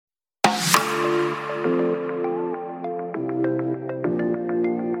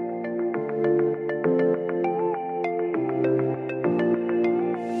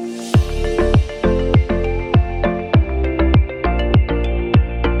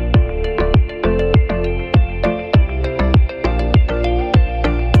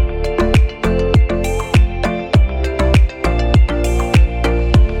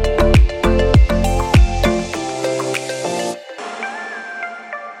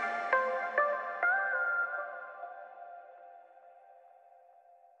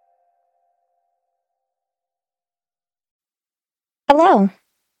Hello.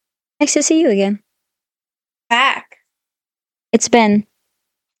 Nice to see you again. Back. It's been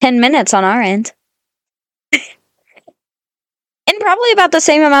 10 minutes on our end. And probably about the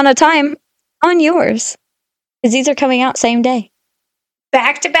same amount of time on yours. Because these are coming out same day.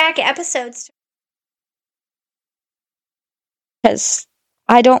 Back-to-back episodes. Because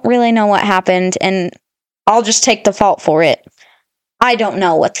I don't really know what happened, and I'll just take the fault for it. I don't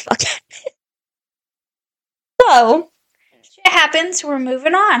know what the fuck happened. So, Shit happens, we're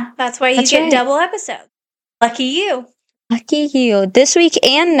moving on. That's why you That's get right. double episodes. Lucky you. lucky you. This week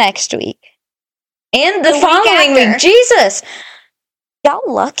and next week. And the The week following after. week. Jesus. Y'all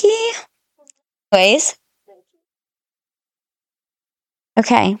lucky? Anyways.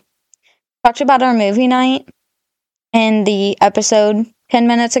 Okay. Talked about our movie night in the episode 10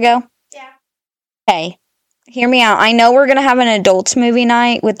 minutes ago. Yeah. Okay. Hear me out. I know we're going to have an adults movie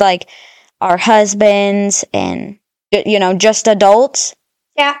night with, like, our husbands and, you know, just adults.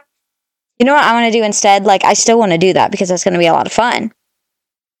 Yeah. You know what I want to do instead? Like, I still want to do that because that's going to be a lot of fun.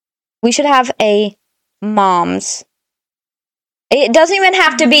 We should have a mom's. It doesn't even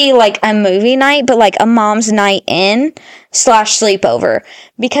have to be, like, a movie night, but, like, a mom's night in / sleepover.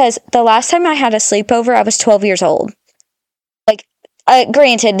 Because the last time I had a sleepover, I was 12 years old. Like,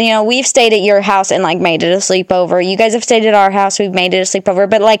 granted, you know, we've stayed at your house and, like, made it a sleepover. You guys have stayed at our house, we've made it a sleepover.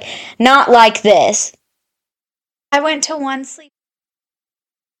 But, like, not like this. I went to one sleep.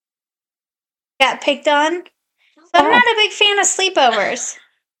 Got picked on. So I'm not a big fan of sleepovers.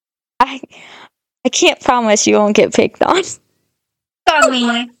 I can't promise you won't get picked on. On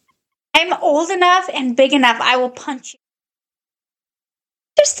me. I'm old enough and big enough. I will punch you.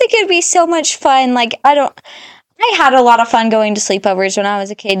 I just think it'd be so much fun. Like, I had a lot of fun going to sleepovers when I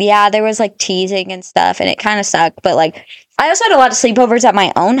was a kid. Yeah, there was, like, teasing and stuff, and it kind of sucked. But, like, I also had a lot of sleepovers at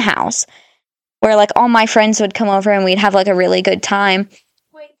my own house where, like, all my friends would come over and we'd have, like, a really good time.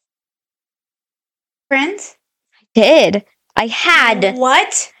 Wait. Friends? I had.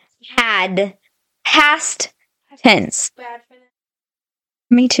 What? Had. Past tense. Bad for them.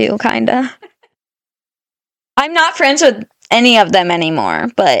 Me too, kinda. I'm not friends with any of them anymore,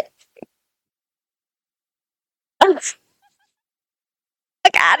 but... Look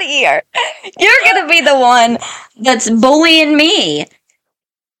out of here. You're gonna be the one that's bullying me.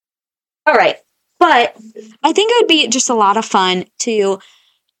 Alright, but I think it would be just a lot of fun to...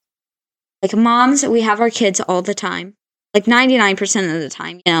 Like, moms, we have our kids all the time. Like, 99% of the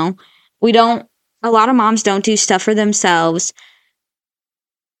time, you know? A lot of moms don't do stuff for themselves.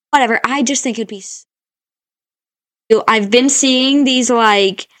 Whatever, I just think it'd be... I've been seeing these,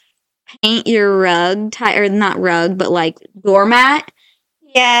 like, paint your rug, or not rug, but, like, doormat.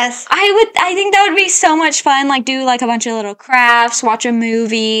 Yes. I think that would be so much fun. Like, do, like, a bunch of little crafts, watch a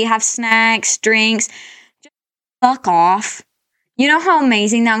movie, have snacks, drinks. Just fuck off. You know how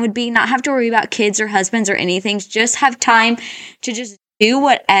amazing that would be? Not have to worry about kids or husbands or anything. Just have time to just do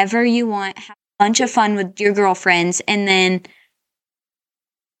whatever you want. Have a bunch of fun with your girlfriends. And then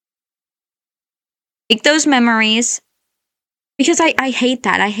make those memories. Because I hate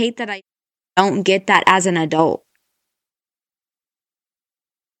that. I hate that I don't get that as an adult.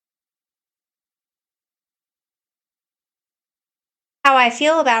 How I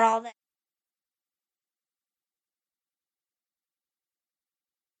feel about all that.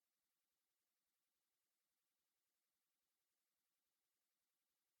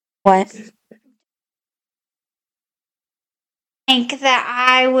 What? Think that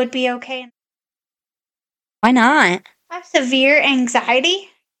I would be okay. Why not? I have severe anxiety.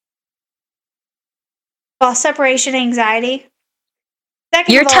 Well, separation anxiety.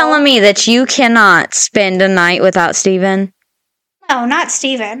 You're telling me that you cannot spend a night without Steven? No, not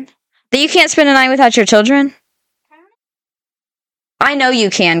Steven. That you can't spend a night without your children? I know you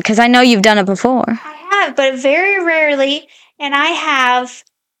can, because I know you've done it before. I have, but very rarely, and I have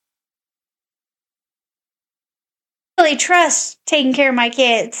really trust taking care of my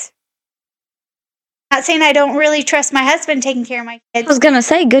kids. Not saying I don't really trust my husband taking care of my kids. I was going to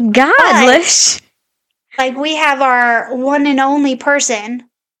say, good God, But- Lish. Like, we have our one and only person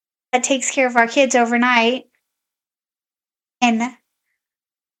that takes care of our kids overnight. And,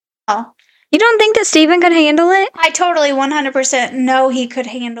 oh, You don't think that Steven could handle it? I totally 100% know he could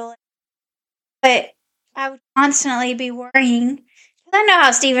handle it. But I would constantly be worrying. Because I know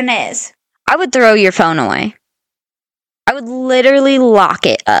how Steven is. I would throw your phone away. I would literally lock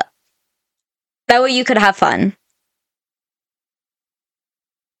it up. That way you could have fun.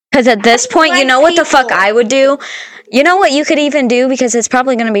 Because at this point, you know what the fuck I would do? You know what you could even do? Because it's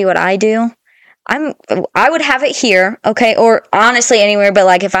probably going to be what I do. I would have it here, okay? Or honestly anywhere, but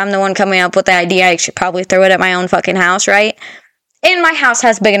like if I'm the one coming up with the idea, I should probably throw it at my own fucking house, right? And my house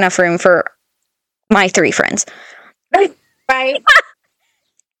has big enough room for my 3 friends. Right.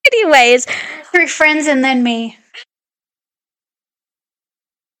 Anyways. 3 friends and then me.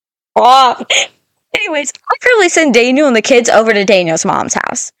 Anyways, I'd probably send Daniel and the kids over to Daniel's mom's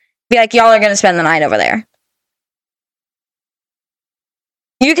house. Be like, y'all are going to spend the night over there.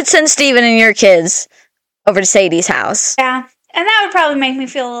 You could send Steven and your kids over to Sadie's house. Yeah. And that would probably make me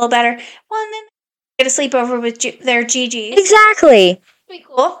feel a little better. Well, and then get a sleepover with their GGs. Exactly. That'd be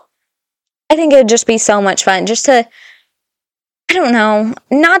cool. I think it would just be so much fun just to, I don't know,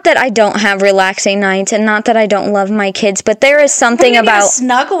 not that I don't have relaxing nights and not that I don't love my kids, but there is something about...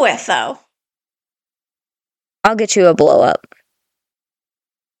 snuggle with, though. I'll get you a blow-up.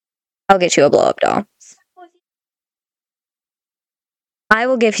 I'll get you a blow-up doll. I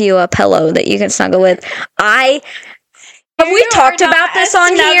will give you a pillow that you can snuggle with. Have we talked about this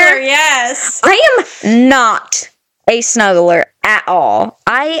on here? Yes. I am not a snuggler at all.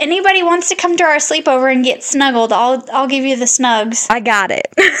 Anybody wants to come to our sleepover and get snuggled, I'll give you the snugs. I got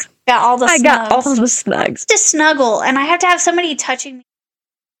it. Got all the snugs. I got all the snugs. To snuggle, and I have to have somebody touching me.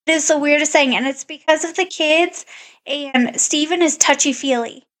 It is the weirdest thing, and it's because of the kids, and Steven is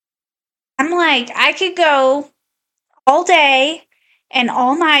touchy-feely. I'm like, I could go all day and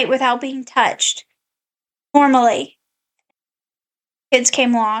all night without being touched. Normally. Kids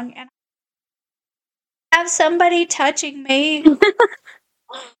came along, and I have somebody touching me.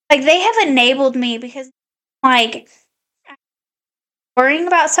 Like, they have enabled me because, like, I'm worrying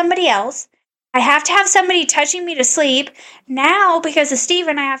about somebody else. I have to have somebody touching me to sleep. Now, because of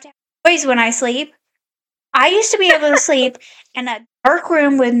Steven, I have to have noise when I sleep. I used to be able to sleep in a dark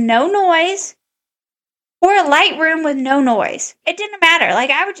room with no noise or a light room with no noise. It didn't matter. Like,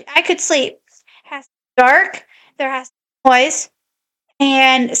 I could sleep. It has to be dark, there has to be noise,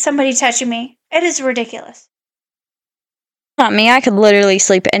 and somebody touching me. It is ridiculous. Not me. I could literally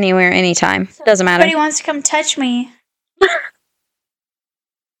sleep anywhere, anytime. Doesn't matter. Somebody wants to come touch me.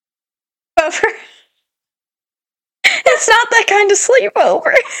 Over. It's not that kind of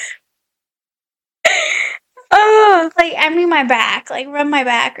sleepover. Like, I mean my back. Like, rub my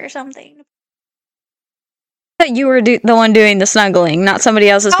back or something. That you were the one doing the snuggling, not somebody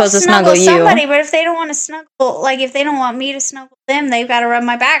else is supposed to snuggle you. Somebody, but if they don't want to snuggle, like, if they don't want me to snuggle them, they've got to rub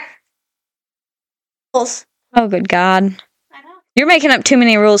my back. Oh, good God. I know. You're making up too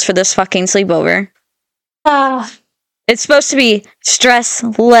many rules for this fucking sleepover. It's supposed to be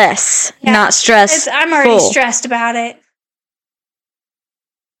stressless, not stress. I'm already stressed about it.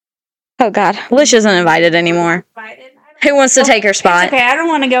 Oh, God. Lish isn't invited anymore. Who wants to take her spot? It's okay, I don't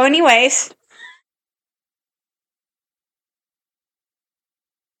want to go anyways.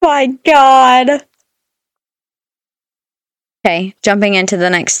 My God. Okay, jumping into the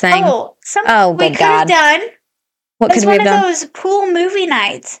next thing. Oh, we could have done. What could we have done? One of those pool movie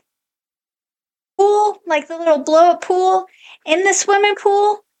nights. Pool, like the little blow-up pool in the swimming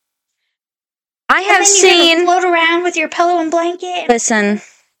pool. I have seen. Float around with your pillow and blanket. Listen.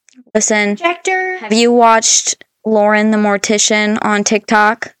 Projector. Have you watched Lauren the Mortician on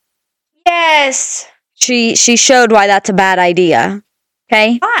TikTok? Yes. She showed why that's a bad idea.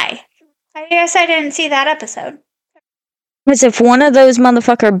 Okay? Why? I guess I didn't see that episode. Because if one of those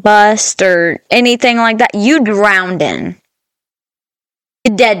motherfucker bust or anything like that, you drowned in.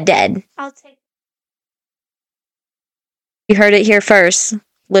 You're dead. I'll take it. You heard it here first.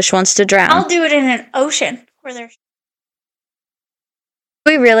 Lish wants to drown. I'll do it in an ocean where there's...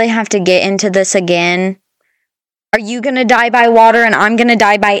 We really have to get into this again. Are you going to die by water and I'm going to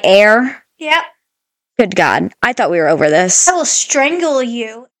die by air? Yep. Good God. I thought we were over this. I will strangle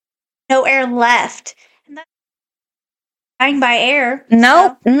you. No air left. And that's dying by air.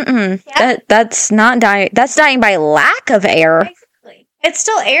 Nope. So. Yep. That's not dying. That's dying by lack of air. Exactly. It's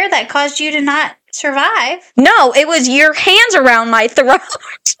still air that caused you to not survive. No, it was your hands around my throat.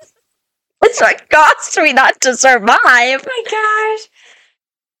 It's what caused me not to survive. Oh my gosh.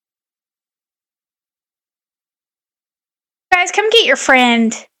 Guys, come get your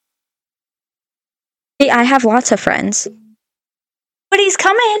friend. Hey, I have lots of friends. But he's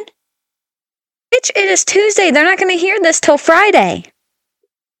coming. Bitch, it is Tuesday. They're not going to hear this till Friday.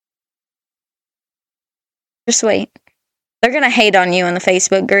 Just wait. They're going to hate on you in the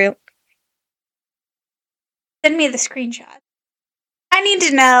Facebook group. Send me the screenshot. I need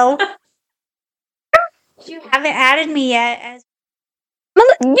to know. You haven't added me yet.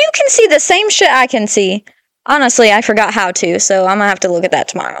 You can see the same shit I can see. Honestly, I forgot how to, so I'm going to have to look at that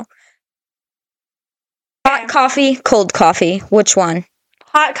tomorrow. Hot coffee, cold coffee. Which one?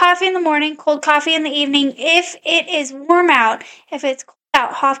 Hot coffee in the morning, cold coffee in the evening. If it is warm out, if it's cold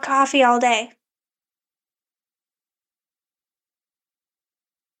out, hot coffee all day.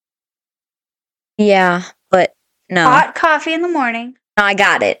 Yeah, but no. Hot coffee in the morning. No, I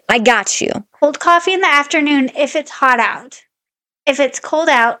got it. I got you. Cold coffee in the afternoon if it's hot out. If it's cold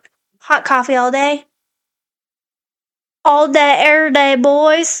out, hot coffee all day. All day, every day,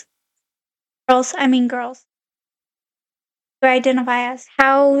 boys. Girls. Who I identify as.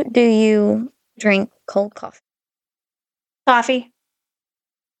 How do you drink cold coffee? Coffee.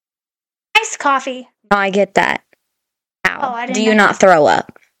 Iced coffee. No, I get that. How? Oh, I didn't do you know not throw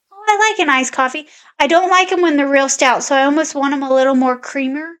up? Oh, I like an iced coffee. I don't like them when they're real stout, so I almost want them a little more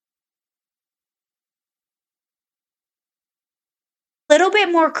creamer. Little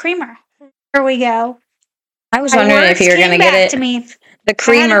bit more creamer. Here we go. I was wondering if you were going to get it. To me. The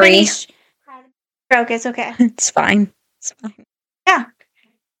creamery. Stroke, it's okay. It's fine. It's fine. Yeah.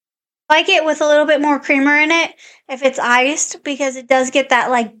 I like it with a little bit more creamer in it if it's iced because it does get that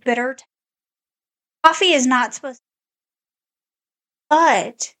like bitter taste. Coffee is not supposed to.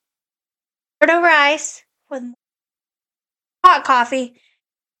 But poured over ice with hot coffee,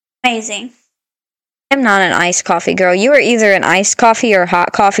 amazing. I'm not an iced coffee girl. You are either an iced coffee or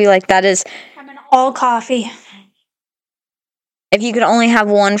hot coffee. Like that is. I'm an all coffee. If you could only have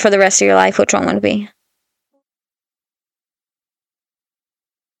one for the rest of your life, which one would it be?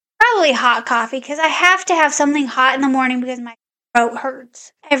 Probably hot coffee because I have to have something hot in the morning because my throat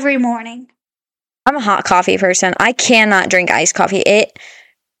hurts every morning. I'm a hot coffee person. I cannot drink iced coffee.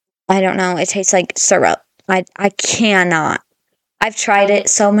 I don't know. It tastes like syrup. I cannot. I've tried it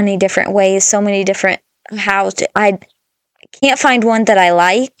so many different ways, so many different hows. I can't find one that I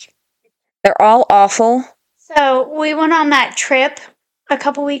like. They're all awful. So we went on that trip a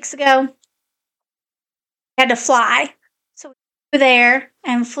couple weeks ago. We had to fly. So we flew there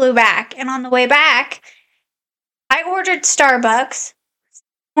and flew back. And on the way back, I ordered Starbucks,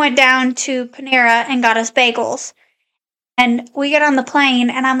 went down to Panera and got us bagels. And we get on the plane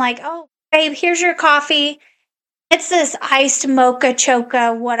and I'm like, oh, babe, here's your coffee. It's this iced mocha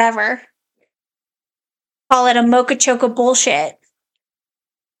choca, whatever. Call it a mocha choca bullshit.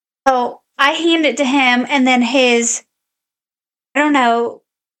 So I hand it to him and then his, I don't know,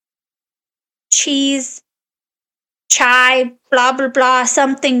 cheese, chai, blah, blah, blah,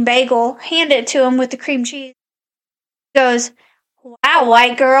 something bagel. Hand it to him with the cream cheese. He goes, wow,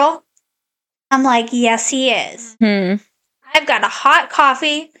 white girl. I'm like, yes, he is. I've got a hot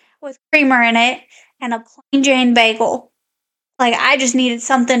coffee with creamer in it and a plain Jane bagel. Like, I just needed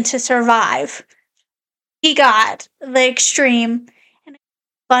something to survive. He got the extreme. And the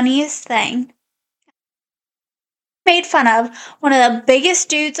funniest thing, made fun of one of the biggest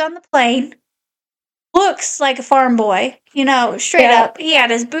dudes on the plane. Looks like a farm boy, straight up. He had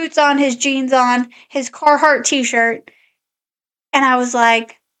his boots on, his jeans on, his Carhartt t-shirt. And I was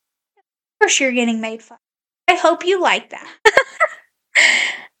like, of course you're getting made fun of. I hope you like that.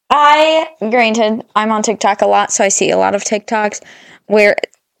 Granted, I'm on TikTok a lot, so I see a lot of TikToks where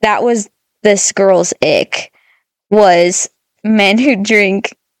that was this girl's ick, was men who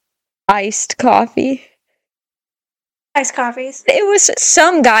drink iced coffee. Iced coffees. It was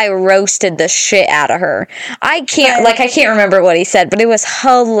some guy roasted the shit out of her. I can't remember what he said, but it was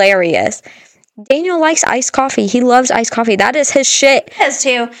hilarious. Daniel likes iced coffee. He loves iced coffee. That is his shit. He does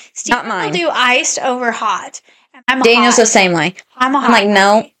too. Steve Not mine. Will do iced over hot. Daniel's the same way. I'm like,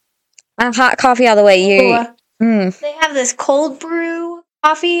 no. I'm hot coffee all the way. They have this cold brew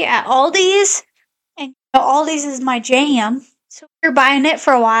coffee at Aldi's, and Aldi's is my jam. So we were buying it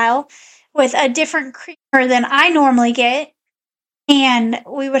for a while with a different creamer than I normally get, and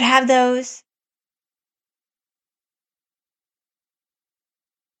we would have those.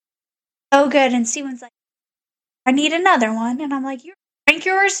 So good, and Steven's like, I need another one, and I'm like, you drink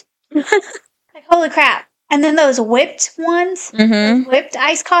yours? Like, holy crap. And then those whipped ones, those whipped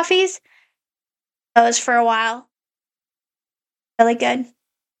iced coffees, those for a while. Really good.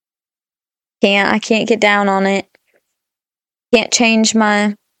 I can't get down on it. Can't change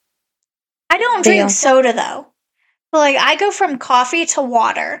my I don't drink soda though. So like I go from coffee to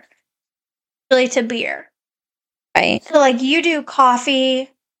water. Really to beer. Right. So like you do coffee,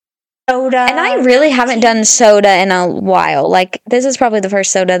 soda. And I really haven't done soda in a while. Like this is probably the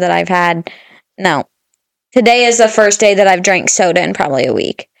first soda that I've had. No. Today is the first day that I've drank soda in probably a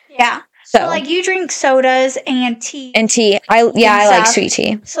week. Yeah. So like you drink sodas and tea. And tea. I like sweet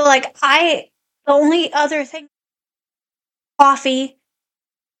tea. So like the only other thing coffee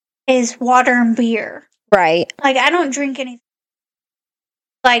is water and beer. Right. Like I don't drink anything.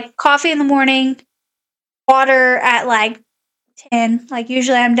 Like coffee in the morning, water at like 10. Like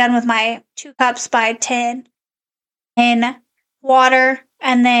usually I'm done with my 2 cups by 10. And water,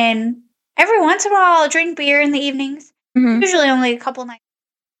 and then every once in a while I'll drink beer in the evenings. Usually only a couple nights.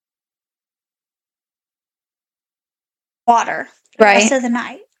 water the Right. rest of the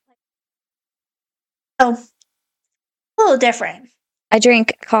night. So, a little different. I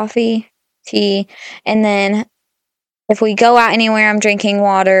drink coffee, tea, and then if we go out anywhere, I'm drinking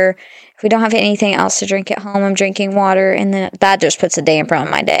water. If we don't have anything else to drink at home, I'm drinking water, and then that just puts a damper on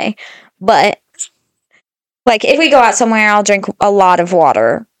my day. But, like, if we go out somewhere, I'll drink a lot of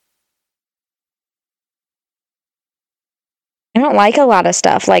water. I don't like a lot of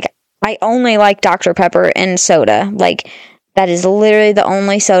stuff. Like, I only like Dr. Pepper and soda. Like, that is literally the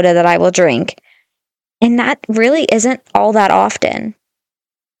only soda that I will drink. And that really isn't all that often.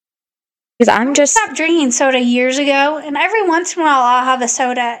 Because I'm just... I stopped drinking soda years ago, and every once in a while I'll have a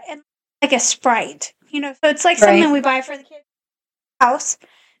soda and like a Sprite. You know, so it's like Right. something we buy for the kids' house.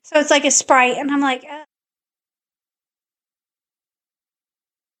 So it's like a Sprite, and I'm like,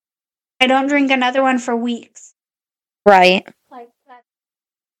 I don't drink another one for weeks. Right. Like that.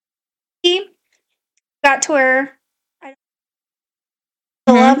 He got to where I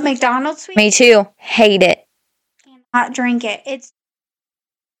love McDonald's sweet. Me too. Hate it. Cannot drink it. It's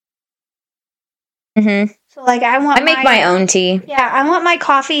Mm-hmm. so like I make my own tea. Yeah, I want my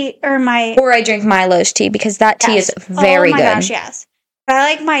coffee Or I drink Milo's tea because that tea is very good. Oh my gosh, yes. But I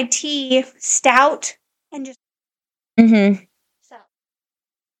like my tea stout and just Mm-hmm. so.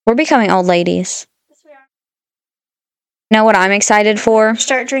 We're becoming old ladies. Yes, we are. Know what I'm excited for?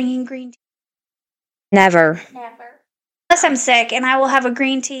 Start drinking green tea. Never. Unless I'm sick, and I will have a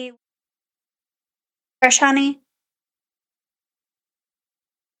green tea, fresh honey.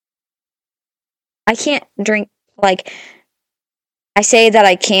 I can't drink, like, I say that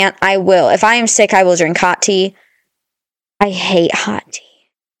I can't, I will. If I am sick, I will drink hot tea. I hate hot tea.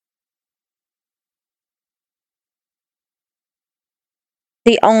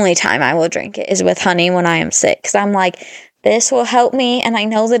 The only time I will drink it is with honey when I am sick. Because I'm like, this will help me, and I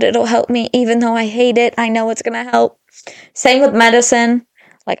know that it'll help me. Even though I hate it, I know it's going to help. Same with medicine.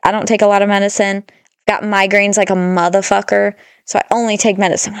 Like, I don't take a lot of medicine. I've got migraines like a motherfucker. So I only take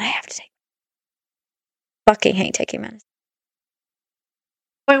medicine when I have to take. Fucking hate taking medicine.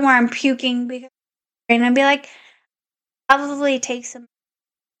 Point where I'm puking because and I'd be like, probably take some.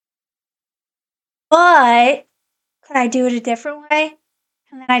 But could I do it a different way?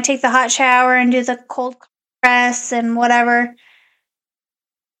 And then I take the hot shower and do the cold press and whatever.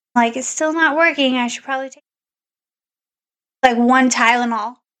 Like, it's still not working. I should probably take like one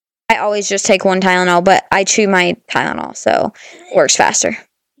Tylenol. I always just take one Tylenol, but I chew my Tylenol, so it works faster.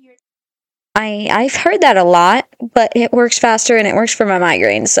 I've heard that a lot, but it works faster and it works for my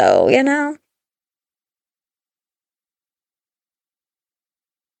migraine, so, you know.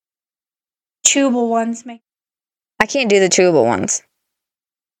 Chewable ones make. I can't do the chewable ones.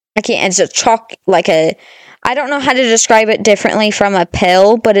 I can't. It's a chalk, like a... I don't know how to describe it differently from a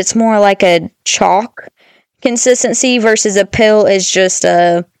pill, but it's more like a chalk consistency versus a pill is just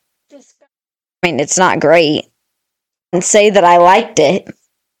a... I mean, it's not great. And say that I liked it.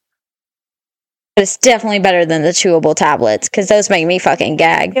 But it's definitely better than the chewable tablets, because those make me fucking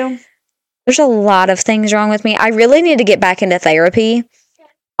gag. There's a lot of things wrong with me. I really need to get back into therapy.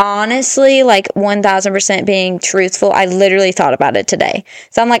 Honestly, like 1000% being truthful, I literally thought about it today.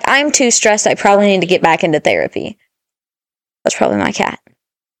 So I'm like, I'm too stressed. I probably need to get back into therapy. That's probably my cat.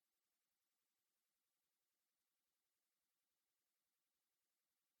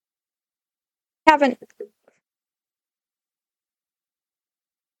 Haven't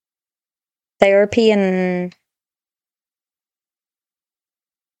therapy in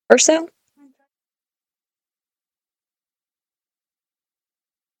or so.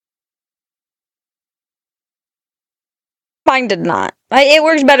 Mine did not. It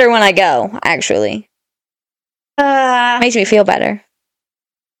works better when I go, actually. Makes me feel better.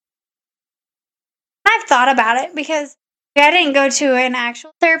 I've thought about it because I didn't go to an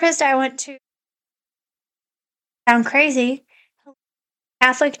actual therapist. I went to, sound crazy,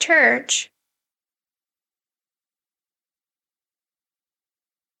 Catholic church.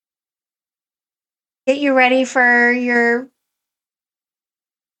 Get you ready for your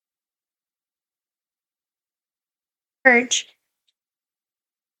church.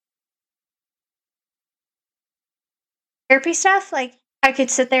 Therapy stuff. Like, I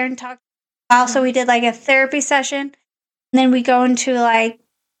could sit there and talk. Also, we did like a therapy session. And then we go into like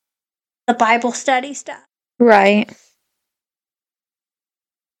the Bible study stuff. Right.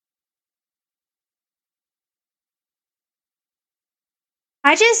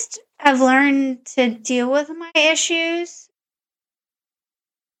 I just have learned to deal with my issues.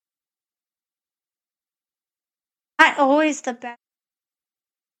 Not always the best.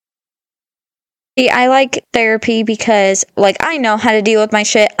 See, I like therapy because, like, I know how to deal with my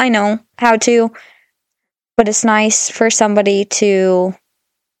shit. I know how to. but it's nice for somebody to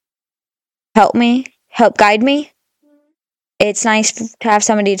help guide me. It's nice to have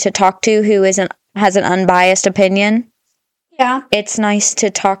somebody to talk to who has an unbiased opinion. Yeah. It's nice to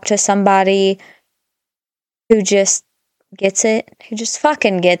talk to somebody who just gets it, who just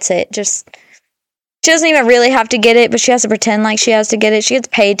fucking gets it. She doesn't even really have to get it, but she has to pretend like she has to get it. She gets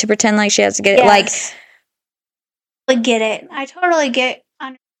paid to pretend like she has to get it. Yes. I get it. I totally get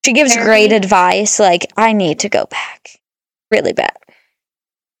it. She gives great advice. Like, I need to go back. Really bad.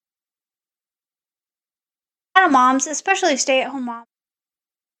 A lot of moms, especially stay-at-home moms.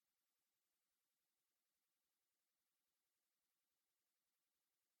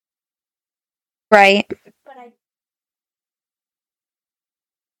 Right. But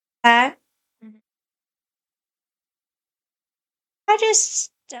I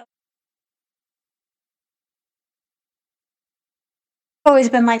just always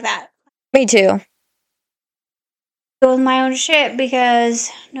been like that. Me too. Deal with my own shit because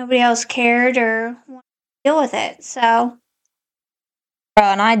nobody else cared or wanted to deal with it. So,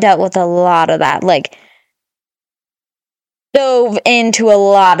 And I dealt with a lot of that. Like, dove into a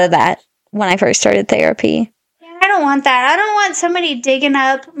lot of that when I first started therapy. yeah, I don't want that. I don't want somebody digging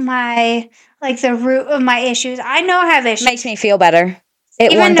up the root of my issues. I know I have issues. Makes me feel better.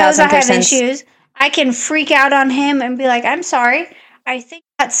 It Even 1000%. knows I have issues. I can freak out on him and be like, I'm sorry. I think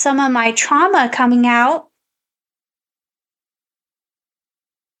that's some of my trauma coming out.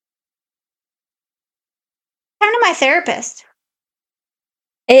 Kind of my therapist.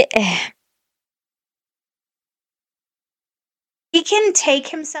 He can take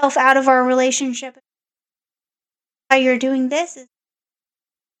himself out of our relationship. Why you're doing this is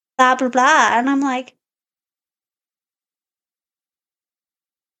blah, blah, blah. And I'm like,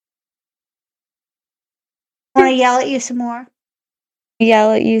 I want to yell at you some more.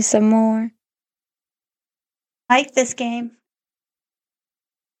 Yell at you some more. I like this game.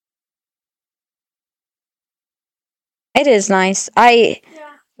 It is nice. I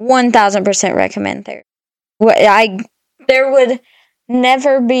 1000% recommend therapy. There would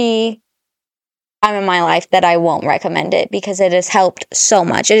never be time in my life that I won't recommend it because it has helped so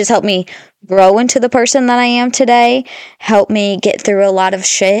much. It has helped me grow into the person that I am today, helped me get through a lot of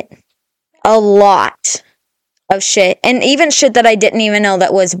shit. A lot of shit. And even shit that I didn't even know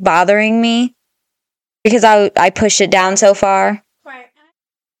that was bothering me because I pushed it down so far. Right.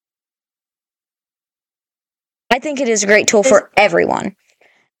 I think it is a great tool for everyone.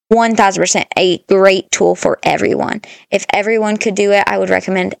 1000% a great tool for everyone. If everyone could do it, I would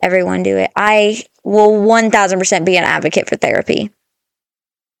recommend everyone do it. I will 1000% be an advocate for therapy.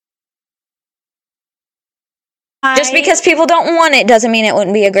 Just because people don't want it doesn't mean it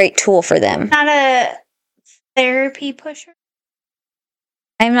wouldn't be a great tool for them. I'm not a therapy pusher.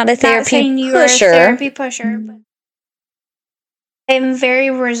 I'm not a therapy saying you pusher. Are a therapy pusher, but I'm very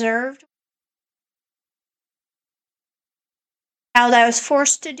reserved. Child I was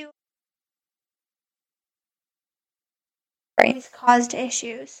forced to do it. Right. It's caused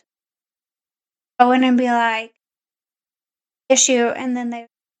issues. Go in and be like, issue, and then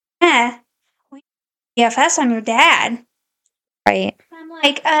we DFS on your dad. Right. I'm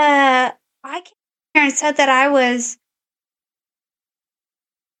like, I came here and said that I was,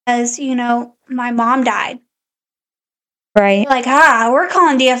 as my mom died. Right. Like, we're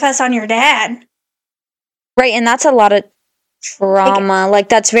calling DFS on your dad. Right, and that's a lot of trauma. Like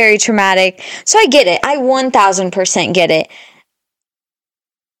that's very traumatic. So I get it. I 1000% get it. I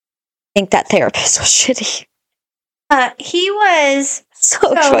think that therapist was shitty. He was so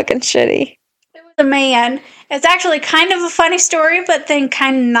fucking shitty. It was a man. It's actually kind of a funny story, but then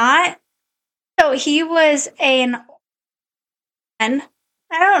kind of not. So he was I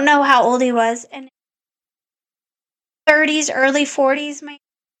don't know how old he was, in 30s, early 40s, maybe.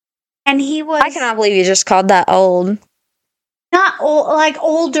 And he was. I cannot believe you just called that old. Not old, like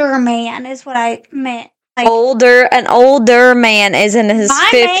older man is what I meant. Like, an older man is in his 50s.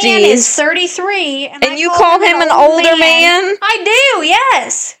 My man is 33, and you call him an older man? I do,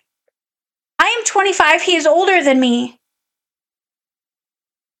 yes. I am 25. He is older than me.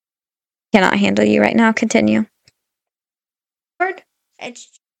 Cannot handle you right now. Continue.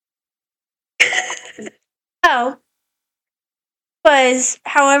 So, was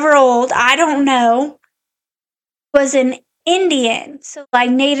however old, I don't know, was an Indian, so like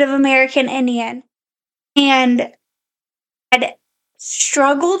Native American Indian, and had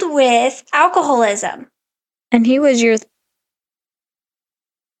struggled with alcoholism. And he was your...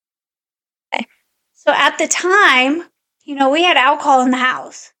 Okay. So at the time, we had alcohol in the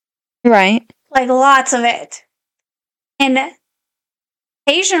house. Right. Like lots of it. And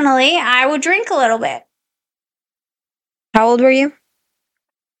occasionally I would drink a little bit. How old were you?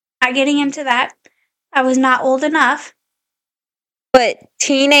 Not getting into that. I was not old enough. But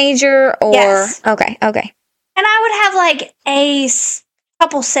teenager or... Yes. Okay. And I would have like a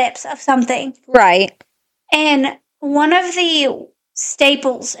couple sips of something. Right. And one of the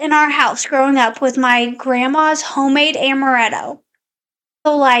staples in our house growing up was my grandma's homemade amaretto.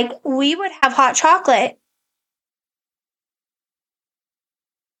 So, like, we would have hot chocolate,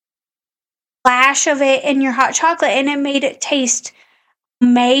 splash of it in your hot chocolate, and it made it taste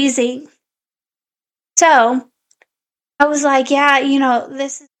amazing. So, I was like, yeah,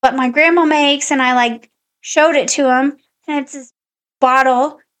 this is what my grandma makes. And I, like, showed it to him. And it's this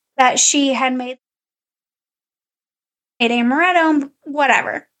bottle that she had made amaretto,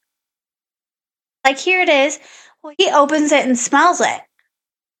 whatever. Like, here it is. Well, he opens it and smells it.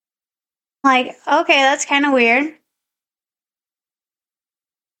 Like, okay, that's kind of weird.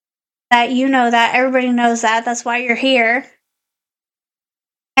 That you know that. Everybody knows that. That's why you're here.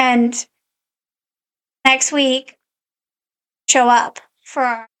 And next week, show up for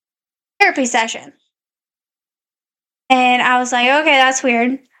our therapy session. And I was like, okay, that's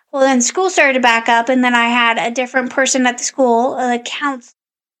weird. Well, then school started to back up, and then I had a different person at the school, a counselor,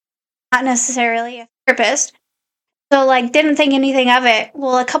 not necessarily a therapist. So, like, didn't think anything of it.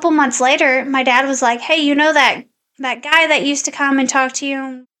 Well, a couple months later, my dad was like, hey, you know that guy that used to come and talk to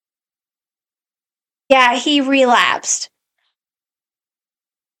you? Yeah, he relapsed.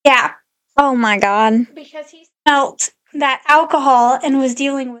 Yeah. Oh my God. Because he smelt that alcohol and was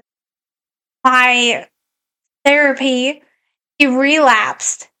dealing with my therapy, he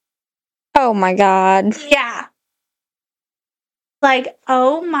relapsed. Oh my God. Yeah. Like,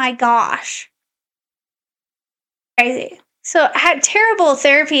 oh my gosh. Crazy. So I had terrible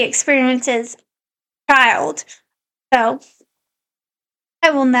therapy experiences as a child. So I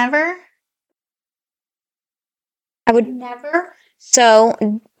will never. I would Never.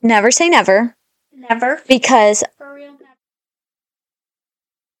 So never say never. Never. Because For real, never.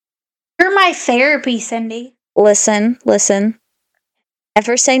 You're my therapy, Cindy. listen.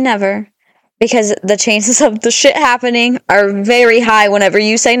 Never say never. Because the chances of the shit happening are very high whenever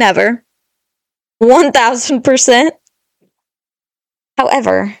you say never. 1000%.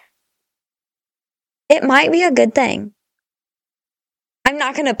 However, it might be a good thing. I'm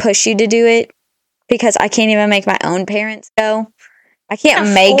not going to push you to do it because I can't even make my own parents go. I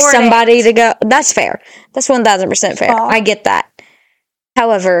can't make somebody to go. That's fair. That's 1000% fair. I get that.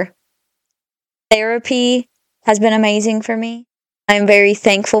 However, therapy has been amazing for me. I'm very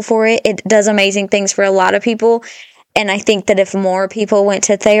thankful for it. It does amazing things for a lot of people. And I think that if more people went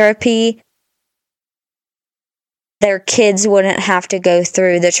to therapy, their kids wouldn't have to go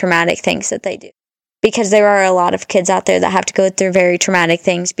through the traumatic things that they do. Because there are a lot of kids out there that have to go through very traumatic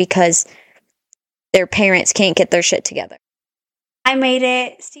things because their parents can't get their shit together. I made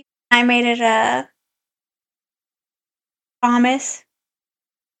it a promise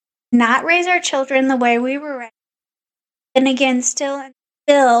not raise our children the way we were raised. And again, still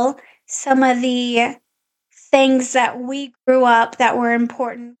some of the things that we grew up that were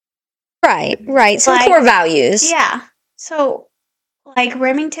important. Right. Some core values. Yeah. So, like,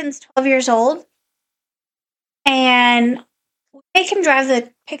 Remington's 12 years old, and we make him drive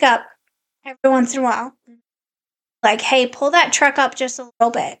the pickup every once in a while. Like, hey, pull that truck up just a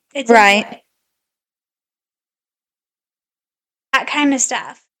little bit. It's right. That kind of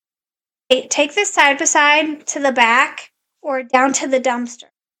stuff. Hey, take this side by side to the back or down to the dumpster.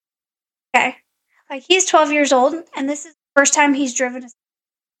 Okay. Like, he's 12 years old, and this is the first time he's driven a...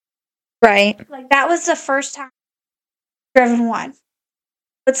 Right. Like, that was the first time he's driven one.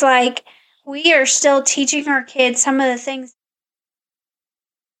 It's like, we are still teaching our kids some of the things,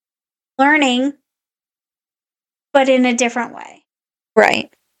 learning, but in a different way.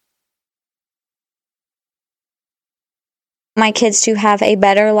 Right. My kids to have a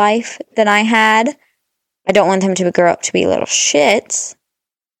better life than I had. I don't want them to grow up to be little shits.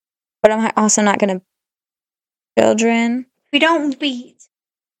 But I'm also not going to... Children. We don't beat,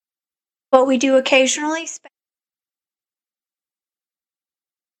 but we do occasionally spank.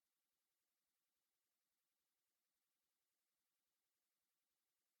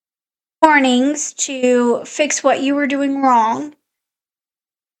 Warnings to fix what you were doing wrong.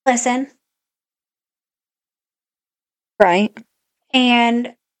 Listen. Right.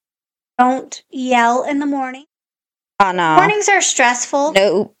 And don't yell in the morning. Oh, no. Mornings are stressful.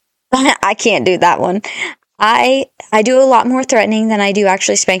 No, I can't do that one. I do a lot more threatening than I do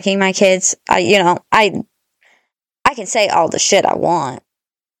actually spanking my kids. I can say all the shit I want.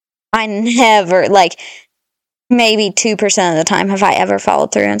 I never, like, maybe 2% of the time have I ever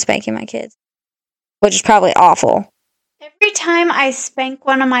followed through on spanking my kids, which is probably awful. every time I spank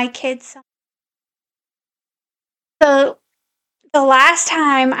one of my kids, the last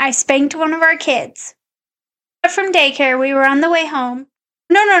time I spanked one of our kids from daycare, we were on the way home.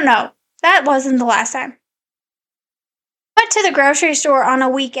 No. That wasn't the last time. Went to the grocery store on a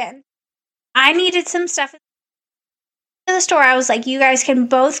weekend. I needed some stuff at the store. I was like, you guys can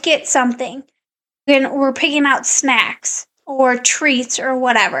both get something. And we're picking out snacks or treats or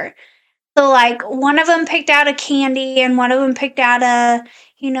whatever. So, like, one of them picked out a candy and one of them picked out a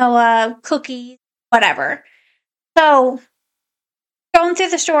cookie, whatever. So, going through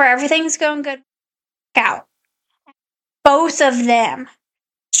the store, everything's going good. Out. Both of them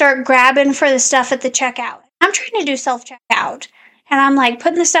start grabbing for the stuff at the checkout. I'm trying to do self-checkout. And I'm like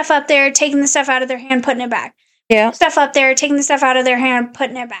putting the stuff up there, taking the stuff out of their hand, putting it back. Yeah. Stuff up there, taking the stuff out of their hand,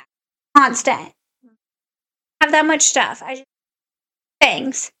 putting it back. Constant. I have that much stuff.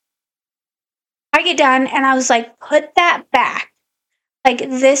 Things. I get done and I was like, put that back. Like,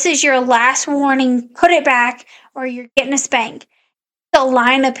 this is your last warning. Put it back or you're getting a spank. A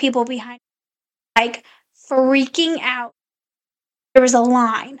line of people behind me, like, freaking out. There was a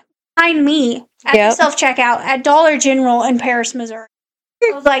line behind me at the self-checkout at Dollar General in Paris, Missouri.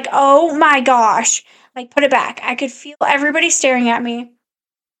 I was like, oh my gosh. Like, put it back. I could feel everybody staring at me.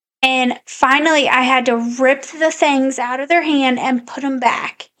 And finally, I had to rip the things out of their hand and put them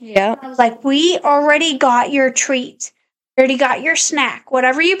back. Yeah. I was like, we already got your treat. We already got your snack.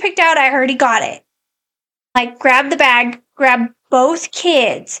 Whatever you picked out, I already got it. Like, grab the bag, grab both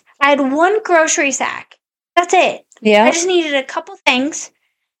kids. I had one grocery sack. That's it. Yeah. I just needed a couple things.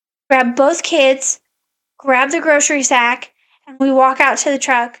 Grab both kids, grab the grocery sack, and we walk out to the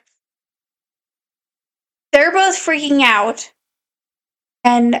truck. They're both freaking out.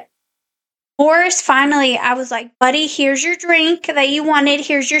 And Morris, finally, I was like, buddy, here's your drink that you wanted.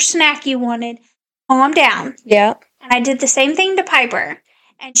 Here's your snack you wanted. Calm down. Yeah. And I did the same thing to Piper.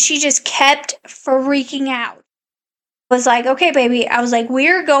 And she just kept freaking out. I was like, okay, baby. I was like,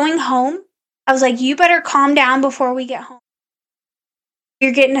 we're going home. I was like, you better calm down before we get home.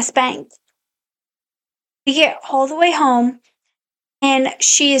 You're getting a spank. We get all the way home. And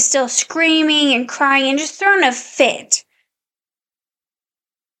she is still screaming and crying and just throwing a fit.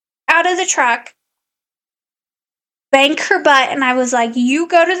 Out of the truck. Bank her butt. And I was like, you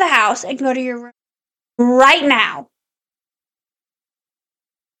go to the house and go to your room right now.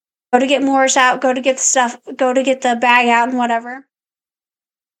 Go to get Morris out. Go to get the stuff. Go to get the bag out and whatever.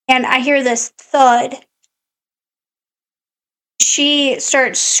 And I hear this thud. She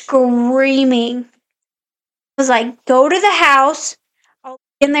starts screaming. I was like, go to the house. I'll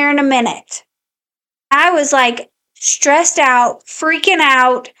be in there in a minute. I was like stressed out, freaking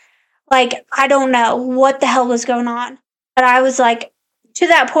out. Like, I don't know what the hell was going on. But I was like to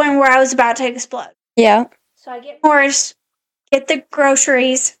that point where I was about to explode. Yeah. So I get Morris, get the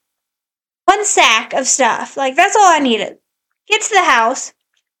groceries, one sack of stuff. Like, that's all I needed. Get to the house.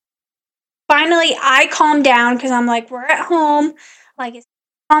 Finally, I calmed down because I'm like, we're at home. Like,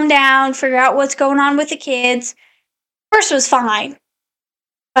 calm down, figure out what's going on with the kids. First was fine.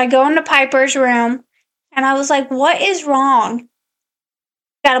 I go into Piper's room, and I was like, what is wrong?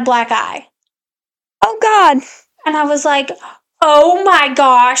 Got a black eye. Oh, God. And I was like, oh, my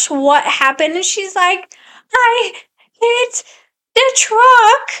gosh, what happened? And she's like, I hit the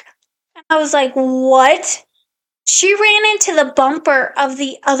truck. And I was like, what? She ran into the bumper of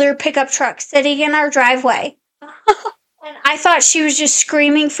the other pickup truck sitting in our driveway. And I thought she was just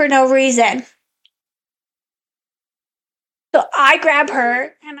screaming for no reason. So I grab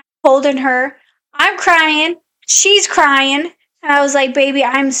her and I'm holding her. I'm crying. She's crying. And I was like, baby,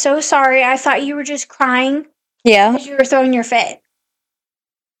 I'm so sorry. I thought you were just crying. Yeah. Because you were throwing your fit.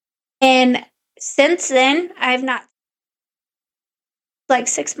 And since then, I have not. Like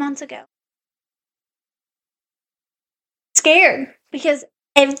 6 months ago. Scared. Because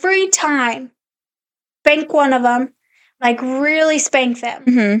every time, spank one of them. Like, really spank them.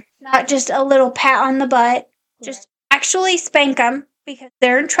 Mm-hmm. Not just a little pat on the butt. Just actually spank them because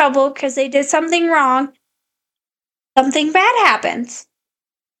they're in trouble because they did something wrong. Something bad happens.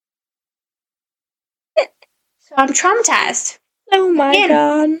 So I'm traumatized. Oh, my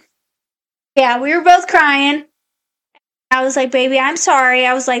God. Yeah, we were both crying. I was like, baby, I'm sorry.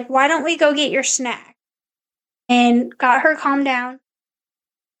 I was like, why don't we go get your snack? And got her calmed down.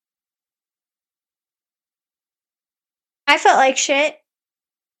 I felt like shit.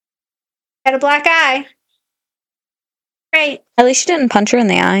 Had a black eye. Great. At least you didn't punch her in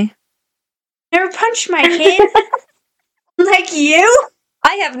the eye. Never punched my kid. Like you?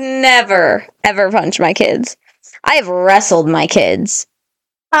 I have never, ever punched my kids. I have wrestled my kids.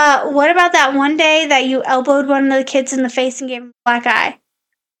 What about that one day that you elbowed one of the kids in the face and gave him a black eye?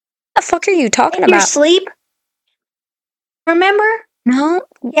 What the fuck are you talking In your about? sleep? Remember? No.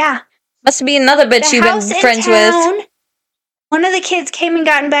 Yeah. Must be another bitch The you've house been in friends town, with. one of the kids came and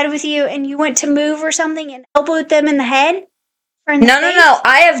got in bed with you, and you went to move or something and elbowed them in the head? Or in the face? No.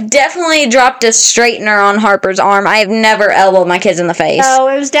 I have definitely dropped a straightener on Harper's arm. I have never elbowed my kids in the face. No,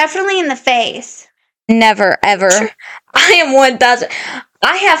 it was definitely in the face. Never, ever. Sure. I am 1,000.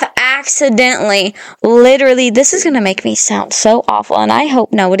 I have accidentally, literally, this is going to make me sound so awful, and I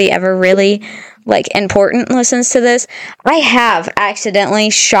hope nobody ever really, important listens to this. I have accidentally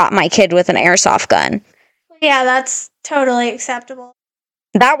shot my kid with an airsoft gun. Yeah, that's totally acceptable.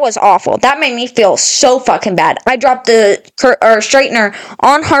 That was awful. That made me feel so fucking bad. I dropped the straightener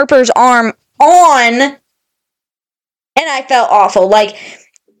on Harper's arm and I felt awful.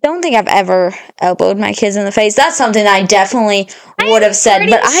 Don't think I've ever elbowed my kids in the face. That's something I definitely would have said,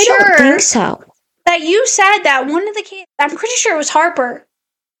 but I don't think so. That you said that one of the kids, I'm pretty sure it was Harper.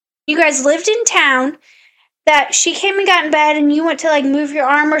 You guys lived in town, that she came and got in bed and you went to move your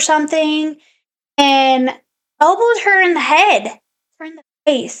arm or something and elbowed her in the head or in the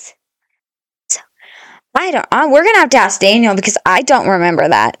face. We're going to have to ask Daniel because I don't remember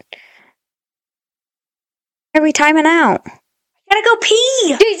that. Are we timing out? I gotta go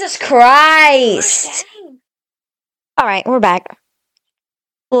pee. Jesus Christ. All right, we're back.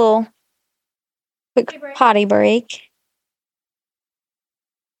 Little quick potty break.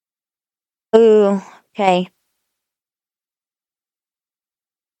 Ooh, okay.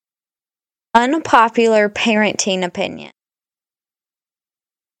 Unpopular parenting opinion.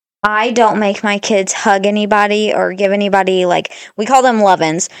 I don't make my kids hug anybody or give anybody, we call them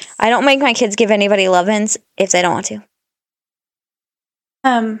love-ins. I don't make my kids give anybody love-ins if they don't want to.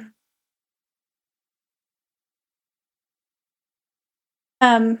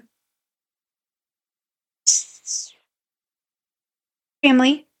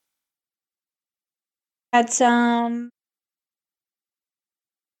 Family had some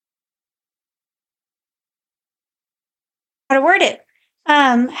how to word it.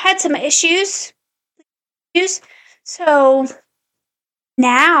 Had some issues. So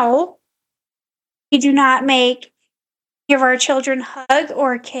now we do not make any of our children hug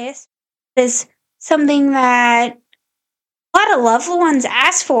or kiss. It is something that a lot of loved ones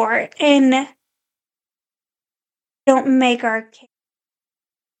ask for, and don't make our kids.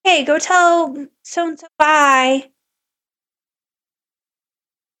 Hey, go tell so and so bye.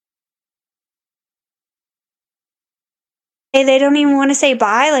 Hey, they don't even want to say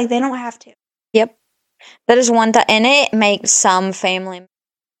bye. They don't have to. Yep. That is one thing, and it makes some family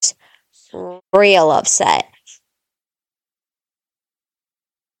members real upset.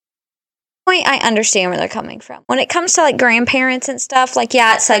 I understand where they're coming from. When it comes to grandparents and stuff,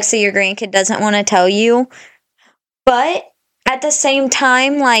 yeah, it sucks that your grandkid doesn't want to tell you. But at the same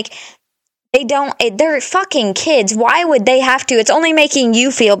time, they're fucking kids. Why would they have to? It's only making you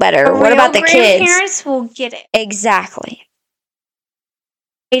feel better. What about the kids? Grandparents will get it. Exactly.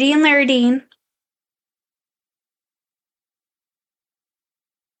 Katie and Larry Dean.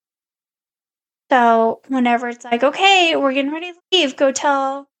 So whenever it's okay, we're getting ready to leave, go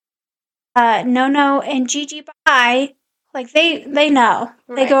tell No and Gigi bye. They know.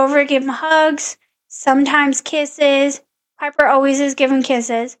 Right. They go over, give them hugs, sometimes kisses. Piper always is giving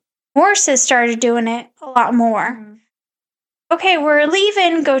kisses. Morris has started doing it a lot more. Mm-hmm. Okay, we're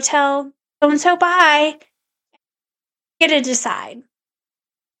leaving. Go tell so-and-so bye. Get to decide.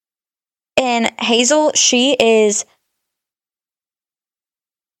 And Hazel, she is...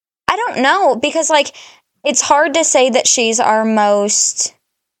 I don't know, because, it's hard to say that she's our most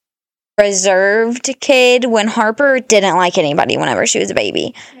reserved kid when Harper didn't like anybody whenever she was a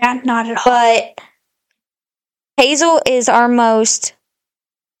baby. Yeah, not at all. But Hazel is our most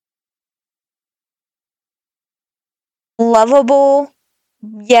lovable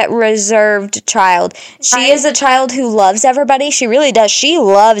yet reserved child. Right. She is a child who loves everybody. She really does. She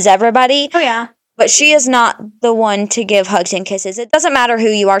loves everybody. Oh, yeah. But she is not the one to give hugs and kisses. It doesn't matter who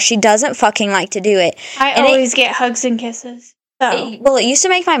you are. She doesn't fucking like to do it. I always get hugs and kisses. So. It used to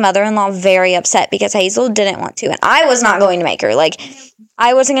make my mother-in-law very upset because Hazel didn't want to. And I was not going to make her.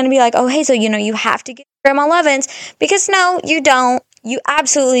 I wasn't going to be oh, Hazel, you have to give Grandma love-ins. Because no, you don't. You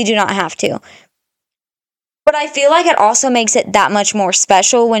absolutely do not have to. But I feel like it also makes it that much more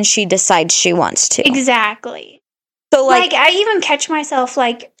special when she decides she wants to. Exactly. So, I even catch myself,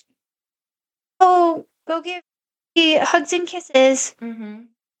 oh, go give me hugs and kisses. Mm-hmm.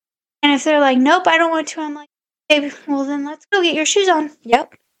 And if they're nope, I don't want to, I'm babe, well, then let's go get your shoes on.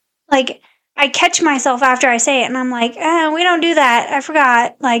 Yep. I catch myself after I say it, and I'm like, we don't do that. I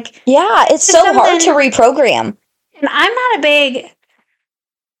forgot. Like, Yeah, it's so hard to reprogram. And I'm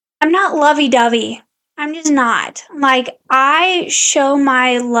not lovey-dovey. I'm just not. Like, I show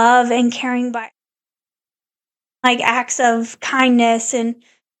my love and caring by, like, acts of kindness. And,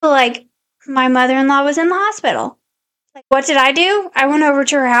 like, my mother-in-law was in the hospital. Like, what did I do? I went over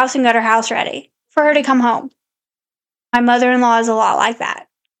to her house and got her house ready for her to come home. My mother-in-law is a lot like that.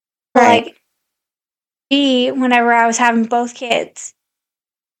 Right. Like, whenever I was having both kids,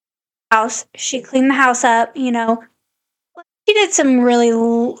 she cleaned the house up, you know. She did some really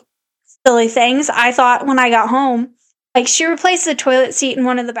silly things, I thought, when I got home. Like, she replaced the toilet seat in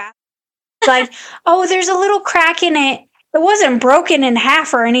one of the bathrooms. Like, oh, there's a little crack in it. It wasn't broken in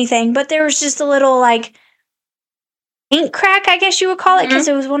half or anything, but there was just a little, like, ink crack, I guess you would call it, because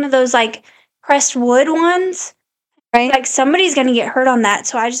it was one of those, like, pressed wood ones. Right. Like, somebody's going to get hurt on that.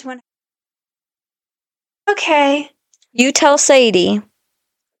 So I just went, okay. You tell Sadie,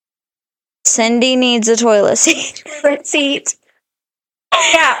 Cindy needs a toilet seat. Toilet seat.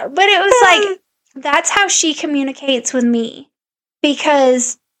 Yeah, but it was like, that's how she communicates with me.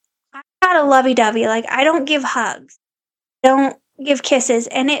 Because I'm not a lovey-dovey. Like, I don't give hugs. Don't give kisses.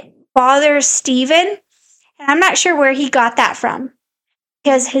 And it bothers Steven. And I'm not sure where he got that from.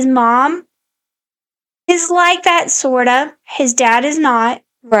 Because his mom is like that, sorta. His dad is not.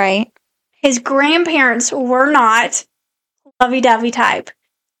 Right. His grandparents were not lovey-dovey type.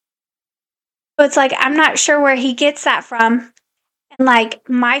 So it's like, I'm not sure where he gets that from. And, like,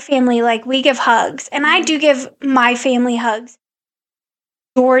 my family, like, we give hugs. And I do give my family hugs.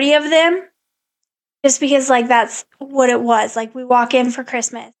 Majority of them. Just because, like, that's what it was. Like, we walk in for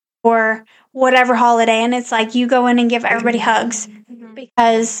Christmas or whatever holiday, and it's like you go in and give everybody hugs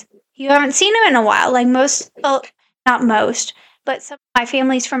because you haven't seen them in a while. Like, not most, but some of my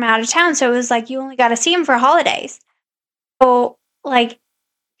family's from out of town, so it was like you only got to see them for holidays. So, like,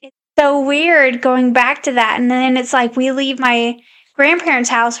 it's so weird going back to that. And then it's like we leave my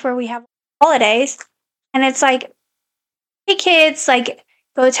grandparents' house where we have holidays, and it's like, hey, kids, like,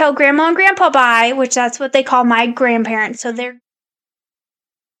 go tell grandma and grandpa bye, which that's what they call my grandparents. So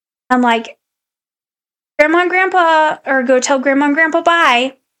I'm like, grandma and grandpa, or go tell grandma and grandpa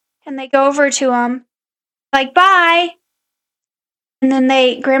bye. And they go over to them, like, bye. And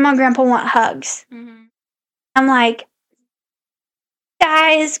then grandma and grandpa want hugs. Mm-hmm. I'm like,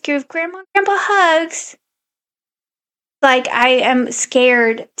 guys, give grandma and grandpa hugs. Like, I am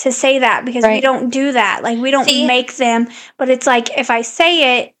scared to say that because we don't do that. Like, we don't make them. But it's like, if I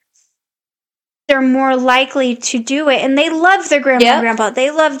say it, they're more likely to do it. And they love their grandma and grandpa.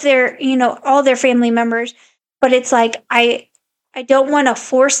 They love their, all their family members. But it's like, I don't want to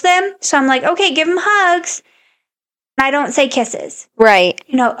force them. So I'm like, okay, give them hugs. And I don't say kisses. Right.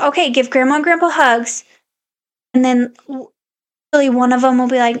 Okay, give grandma and grandpa hugs. And then really one of them will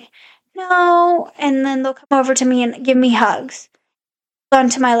be like, no. And then they'll come over to me and give me hugs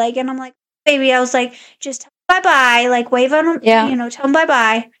onto my leg. And I'm like, baby, I was like, just tell them bye-bye. Like, wave on them, tell them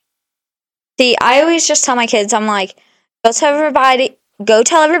bye-bye. See, I always just tell my kids, I'm like, go tell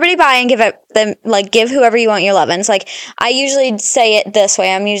everybody bye and give whoever you want your love. And it's like, I usually say it this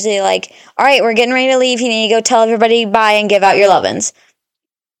way. I'm usually like, all right, we're getting ready to leave. You need to go tell everybody bye and give out your lovin's.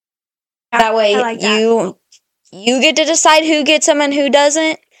 That way you get to decide who gets them and who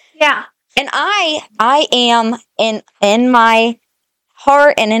doesn't. Yeah. And I am in my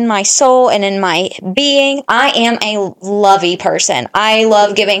heart and in my soul and in my being, I am a lovey person. I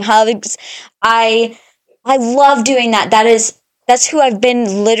love giving hugs. I love doing that. That's who I've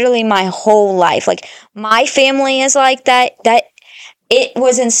been literally my whole life. Like, my family is like that. That it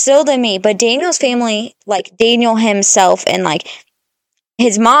was instilled in me. But Daniel's family, like Daniel himself and like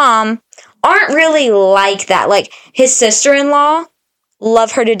his mom, aren't really like that. Like, his sister-in-law,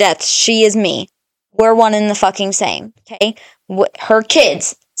 love her to death. She is me. We're one and the fucking same. Okay? Her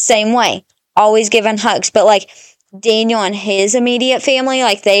kids, same way. Always giving hugs. But, like, Daniel and his immediate family,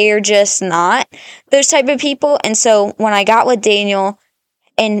 like, they are just not those type of people. And so when I got with Daniel,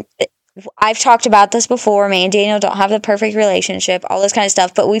 and I've talked about this before, me and Daniel don't have the perfect relationship, all this kind of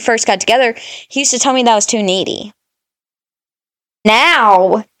stuff, but we first got together, he used to tell me that I was too needy.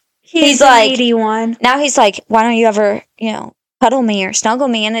 Now he's like, needy one. Now he's like, why don't you ever, cuddle me or snuggle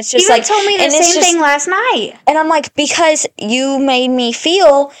me? And it's just like, told me the same thing last night. And I'm like, because you made me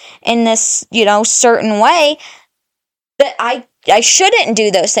feel in this, certain way that I shouldn't do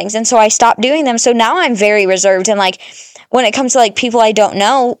those things. And so I stopped doing them. So now I'm very reserved. And like, when it comes to like people I don't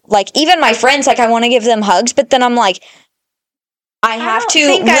know, like even my friends, like I want to give them hugs, but then I'm like, I have to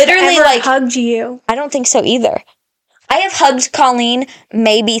literally like hugged you. I don't think so either. I have hugged Colleen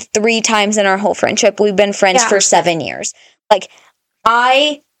maybe 3 times in our whole friendship. We've been friends for 7 years. Like,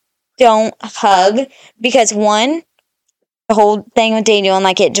 I don't hug because, one, the whole thing with Daniel and,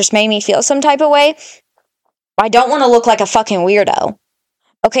 like, it just made me feel some type of way. I don't want to look like a fucking weirdo.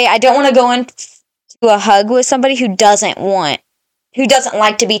 Okay? I don't want to go into a hug with somebody who doesn't like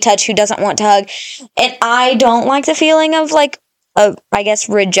to be touched, who doesn't want to hug. And I don't like the feeling of, like, I guess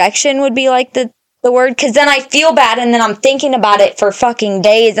rejection would be, like, the word. Because then I feel bad, and then I'm thinking about it for fucking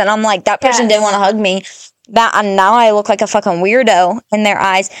days, and I'm like, that person didn't want to hug me. Now I look like a fucking weirdo in their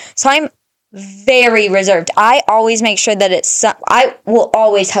eyes. So I'm very reserved. I always make sure that I will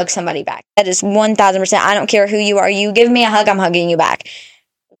always hug somebody back. That is 1,000%. I don't care who you are. You give me a hug, I'm hugging you back.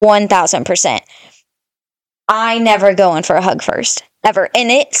 1,000%. I never go in for a hug first, ever. And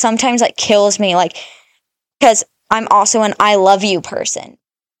it sometimes, like, kills me, like, because I'm also an I love you person.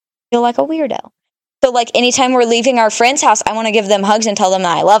 I feel like a weirdo. So, like, anytime we're leaving our friend's house, I want to give them hugs and tell them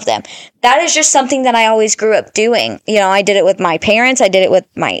that I love them. That is just something that I always grew up doing. You know, I did it with my parents. I did it with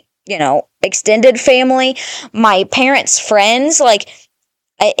my, extended family, my parents' friends. Like,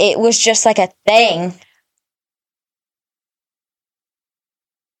 it was just like a thing.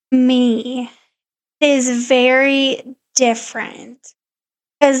 Me is very different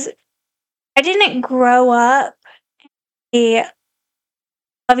because I didn't grow up in a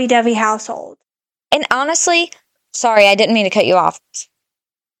lovey-dovey household. And honestly, sorry, I didn't mean to cut you off,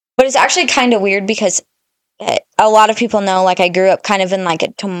 but it's actually kind of weird because a lot of people know, like, I grew up kind of in, like,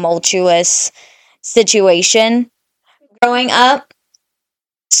 a tumultuous situation growing up.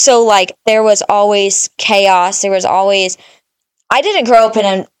 So, like, there was always chaos. I didn't grow up in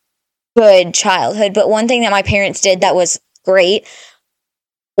a good childhood, but one thing that my parents did that was great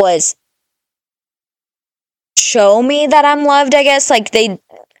was show me that I'm loved, I guess. Like,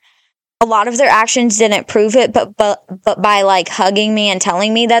 a lot of their actions didn't prove it, but by, like, hugging me and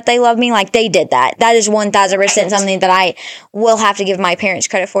telling me that they love me, like, they did that. That is 1,000% something that I will have to give my parents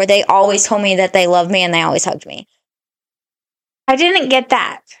credit for. They always told me that they loved me, and they always hugged me. I didn't get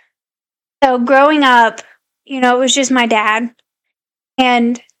that. So growing up, it was just my dad.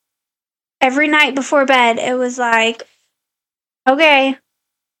 And every night before bed, it was like, okay,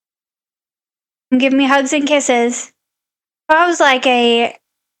 give me hugs and kisses. I was like a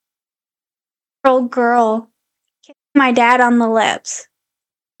old girl kissing my dad on the lips.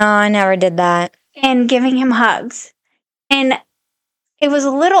 Oh, I never did that. And giving him hugs. And it was a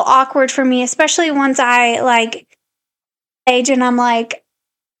little awkward for me, especially once I, like, age and I'm like,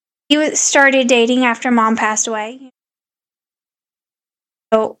 he started dating after Mom passed away.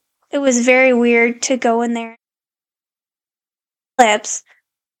 So it was very weird to go in there, lips,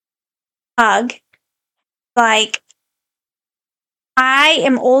 hug. Like, I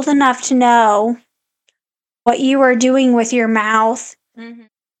am old enough to know what you are doing with your mouth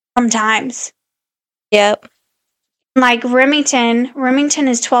sometimes. Yep. Like Remington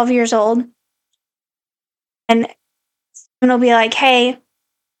is 12 years old. And Stephen will be like, hey,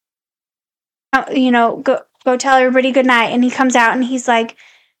 go tell everybody good night. And he comes out and he's like,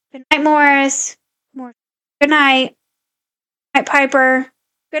 good night, Morris. Good night. Good night, Piper.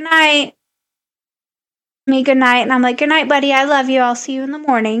 Good night. Me, good night. And I'm like, good night, buddy. I love you. I'll see you in the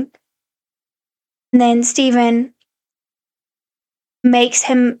morning. And then Stephen makes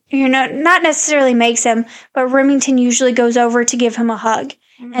him, not necessarily makes him, but Remington usually goes over to give him a hug.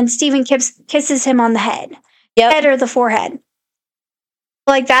 Mm-hmm. And Stephen kisses him on the head. Yep. Head or the forehead.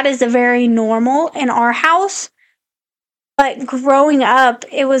 Like, that is very normal in our house. But growing up,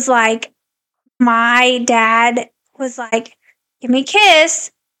 it was like, my dad was like, give me a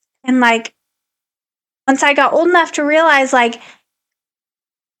kiss. And, like, once I got old enough to realize, like,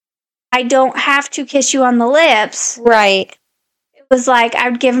 I don't have to kiss you on the lips. Right. It was like, I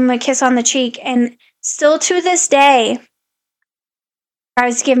would give him a kiss on the cheek. And still to this day,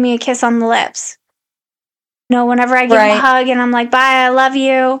 tries to give me a kiss on the lips. Whenever I give him a hug and I'm like, bye, I love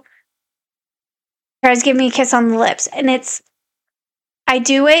you, tries to give me a kiss on the lips. And I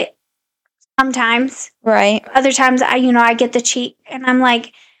do it sometimes. Right. Other times, I get the cheek. And I'm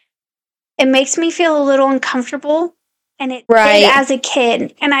like, it makes me feel a little uncomfortable. And it did as a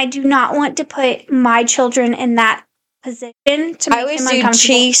kid. And I do not want to put my children in that position to make them uncomfortable. I always do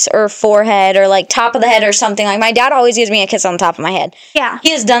cheeks or forehead or, like, top of the head or something. Like, my dad always gives me a kiss on the top of my head. Yeah.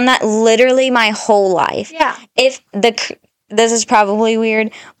 He has done that literally my whole life. Yeah. This is probably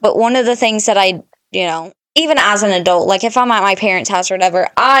weird, but one of the things that I, even as an adult, like, if I'm at my parents' house or whatever,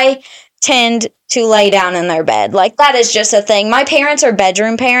 I tend to lay down in their bed. Like, that is just a thing. My parents are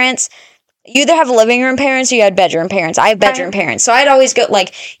bedroom parents. you either have living room parents or you had bedroom parents. I have bedroom parents. So I'd always go,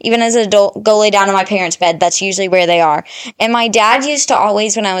 like, even as an adult, go lay down in my parents' bed. That's usually where they are. And my dad used to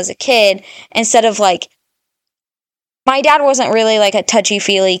always, when I was a kid, instead of, like, my dad wasn't really, like, a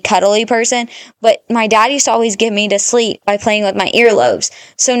touchy-feely, cuddly person, but my dad used to always get me to sleep by playing with my earlobes.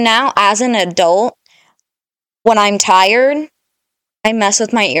 So now, as an adult, when I'm tired, I mess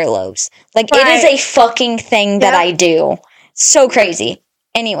with my earlobes. Like, it is a fucking thing that I do. So crazy.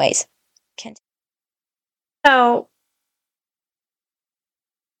 Anyways. So,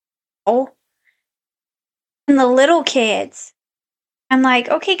 and the little kids, I'm like,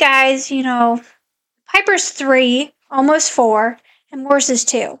 okay, guys, Piper's 3, almost 4, and Morris is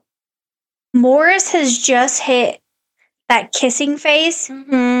 2. Morris has just hit that kissing phase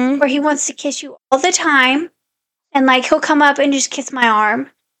where he wants to kiss you all the time. And, like, he'll come up and just kiss my arm.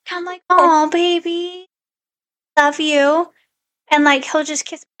 I'm like, oh, baby, love you. And, like, he'll just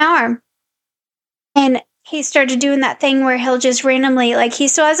kiss my arm. And he started doing that thing where he'll just randomly, like, he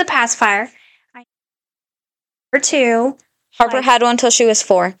still has a pacifier. Or 2. Harper had one until she was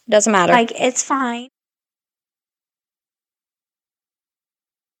 4. Doesn't matter. Like, it's fine.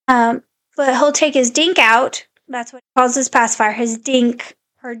 But he'll take his dink out. That's what he calls his pacifier. His dink,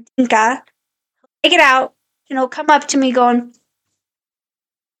 or dinka. He'll take it out, and he'll come up to me going,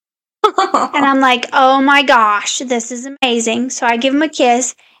 and I'm like, oh my gosh, this is amazing. So I give him a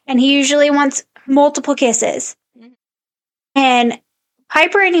kiss, and he usually wants multiple kisses. And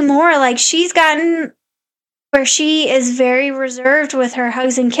Piper anymore, like, she's gotten where she is very reserved with her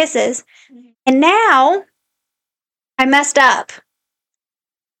hugs and kisses. And now, I messed up.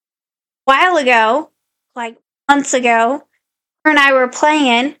 A while ago, like months ago, her and I were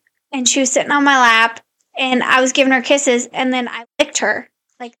playing, and she was sitting on my lap, and I was giving her kisses, and then I licked her.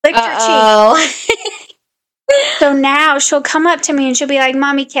 Like, licked her cheek. So now she'll come up to me, and she'll be like,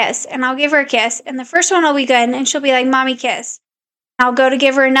 Mommy, kiss. And I'll give her a kiss. And the first one will be good, and she'll be like, Mommy, kiss. I'll go to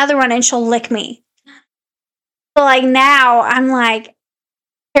give her another one, and she'll lick me. So, like, now I'm, like,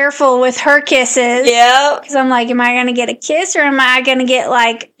 careful with her kisses. Yeah. Because I'm like, am I going to get a kiss, or am I going to get,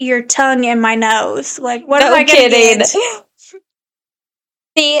 like, your tongue in my nose? Like, what am I going to get?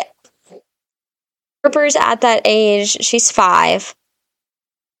 See, Harper's at that age. She's 5.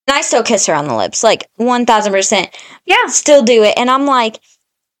 And I still kiss her on the lips. Like, 1,000%. Yeah. Still do it. And I'm like,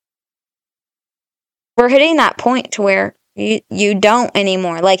 we're hitting that point to where you don't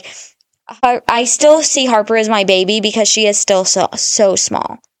anymore. Like, I still see Harper as my baby because she is still so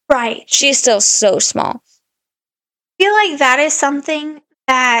small. Right. She is still so small. I feel like that is something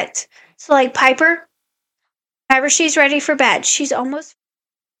that, so like whenever she's ready for bed, she's almost,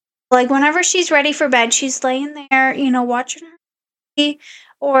 like whenever she's ready for bed, she's laying there, watching her TV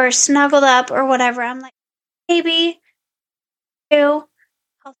or snuggled up or whatever. I'm like, baby, you,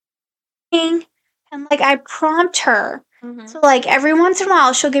 and like I prompt her. So like every once in a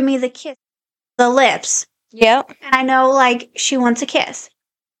while, she'll give me the kiss, the lips. Yep. And I know like she wants a kiss.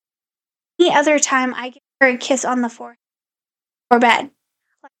 Any other time, I give her a kiss on the forehead or bed.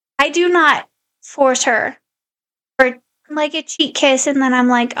 Like, I do not force her for like a cheek kiss, and then I'm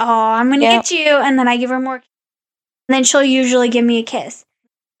like, oh, I'm gonna get you, and then I give her more. And then she'll usually give me a kiss.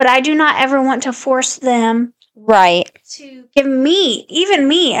 But I do not ever want to force them, right, to give me, even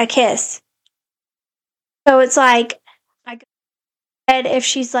me, a kiss. So it's like I go to bed if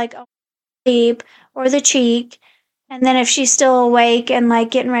she's like asleep, or the cheek, and then if she's still awake and like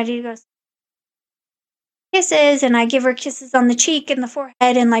getting ready to go kisses, and I give her kisses on the cheek and the forehead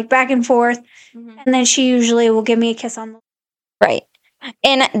and like back and forth, and then she usually will give me a kiss on the right.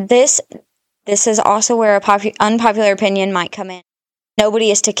 And this is also where a unpopular opinion might come in.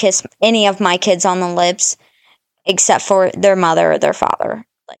 Nobody is to kiss any of my kids on the lips except for their mother or their father.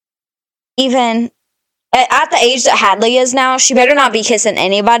 Like, even at the age that Hadley is now, she better not be kissing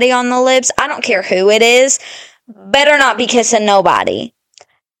anybody on the lips. I don't care who it is. Better not be kissing nobody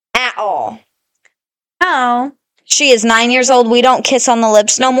at all. No. She is 9 years old. We don't kiss on the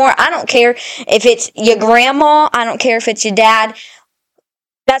lips no more. I don't care if it's your grandma. I don't care if it's your dad.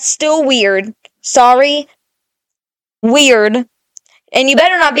 That's still weird. Sorry. Weird. And you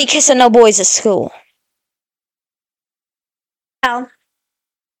better not be kissing no boys at school. No.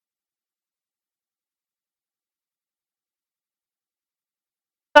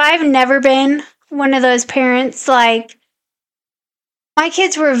 I've never been one of those parents, like, my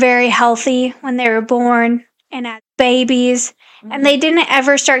kids were very healthy when they were born and as babies, and they didn't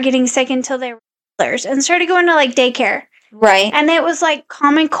ever start getting sick until they were toddlers and started going to, like, daycare. Right. And it was, like,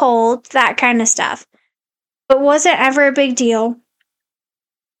 common cold, that kind of stuff. But wasn't ever a big deal.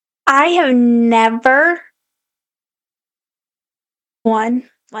 I have never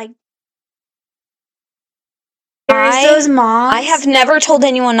like, There's those moms. I have never told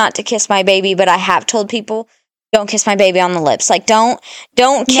anyone not to kiss my baby, but I have told people, don't kiss my baby on the lips. Like, don't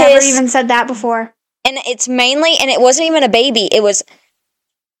kiss. Never even said that before. And it's mainly, and it wasn't even a baby. It was,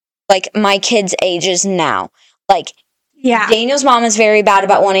 like, my kids' ages now. Like, yeah. Daniel's mom is very bad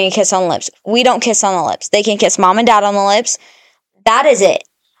about wanting to kiss on the lips. We don't kiss on the lips. They can kiss mom and dad on the lips. That is it.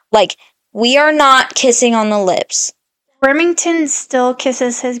 Like, we are not kissing on the lips. Remington still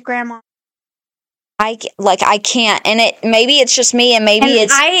kisses his grandma. I can't. And maybe it's just me, and maybe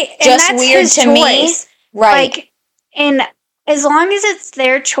it's just weird to choice. Me. Right. Like, and as long as it's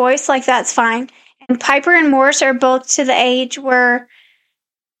their choice, like, that's fine. And Piper and Morse are both to the age where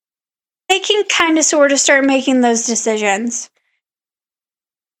they can kind of sort of start making those decisions.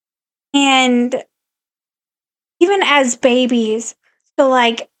 And even as babies, so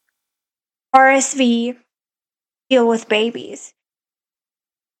like RSV, deal with babies.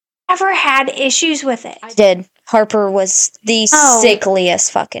 Never had issues with it. I did. Harper was the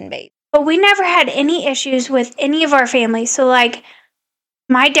sickliest fucking baby. But we never had any issues with any of our families. So, like,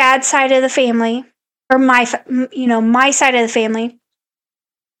 my dad's side of the family, or my side of the family,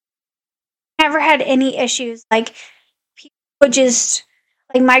 never had any issues. Like, people would just,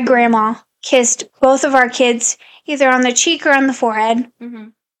 like, my grandma kissed both of our kids either on the cheek or on the forehead. Mm-hmm.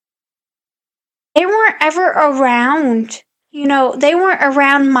 They weren't ever around. They weren't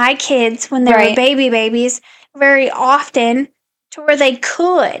around my kids when they were babies very often to where they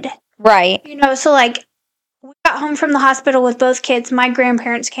could. Right. So, like, we got home from the hospital with both kids. My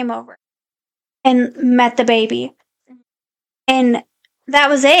grandparents came over and met the baby. And that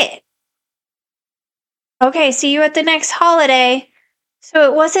was it. Okay, see you at the next holiday. So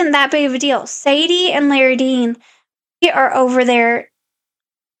it wasn't that big of a deal. Sadie and Larry Dean, we are over there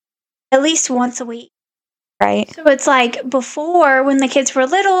at least once a week. Right. So it's like before, when the kids were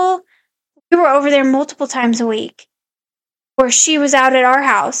little, we were over there multiple times a week. Or she was out at our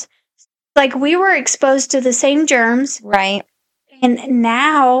house. Like, we were exposed to the same germs. Right. And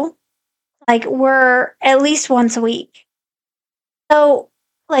now, like, we're at least once a week. So,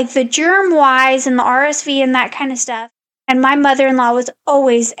 like, the germ-wise and the RSV and that kind of stuff. And my mother-in-law was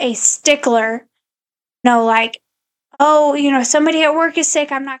always a stickler. Like, somebody at work is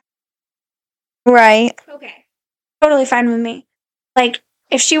sick, I'm not. Right. Okay. Totally fine with me. Like,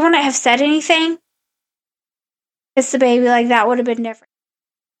 if she wouldn't have said anything, kiss the baby, like, that would have been different.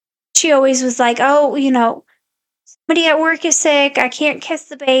 She always was like, somebody at work is sick, I can't kiss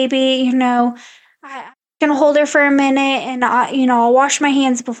the baby, I'm gonna hold her for a minute and I'll wash my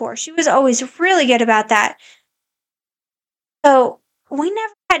hands before. She was always really good about that. So we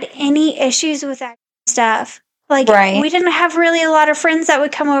never had any issues with that stuff. Like, we didn't have really a lot of friends that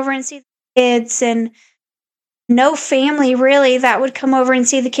would come over and see the kids, and no family really that would come over and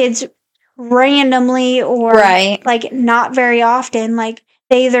see the kids randomly or like not very often. Like,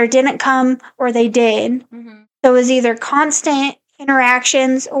 they either didn't come or they did. Mm-hmm. So it was either constant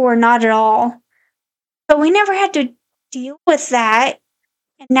interactions or not at all. So we never had to deal with that.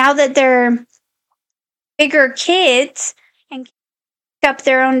 And now that they're bigger kids and make up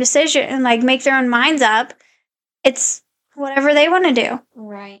their own decision and, like, make their own minds up, it's whatever they want to do.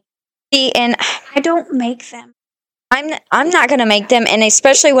 Right. See, and I don't make them. I'm not going to make them, and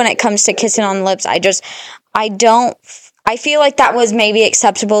especially when it comes to kissing on the lips, I feel like that was maybe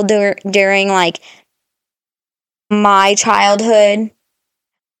acceptable during, like, my childhood,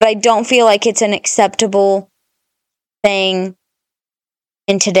 but I don't feel like it's an acceptable thing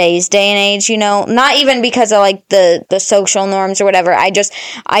in today's day and age, not even because of, like, the social norms or whatever. I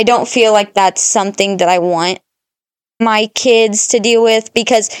don't feel like that's something that I want my kids to deal with,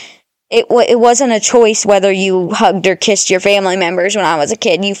 because it wasn't a choice whether you hugged or kissed your family members when I was a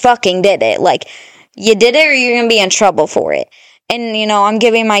kid. You fucking did it. Like, you did it or you're going to be in trouble for it. And, I'm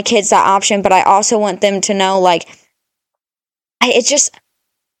giving my kids that option, but I also want them to know, like, and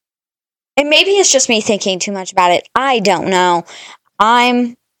maybe it's just me thinking too much about it. I don't know.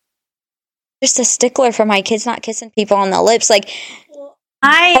 I'm just a stickler for my kids not kissing people on the lips. Like,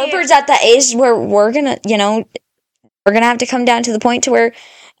 Harper's at that age where we're going to have to come down to the point to where,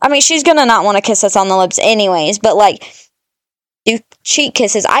 I mean, she's going to not want to kiss us on the lips anyways, but, like, do cheek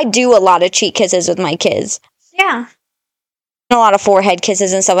kisses. I do a lot of cheek kisses with my kids. Yeah. A lot of forehead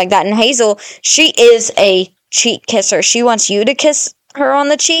kisses and stuff like that. And Hazel, she is a cheek kisser. She wants you to kiss her on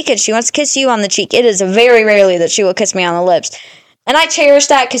the cheek, and she wants to kiss you on the cheek. It is very rarely that she will kiss me on the lips. And I cherish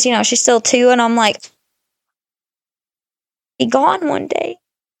that because, she's still 2, and I'm like, be gone one day.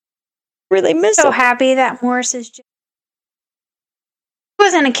 Really miss him. So happy that Morris is just... He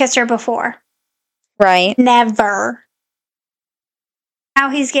wasn't a kisser before. Right. Never. Now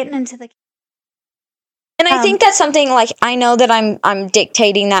he's getting into the... And I think that's something, like, I know that I'm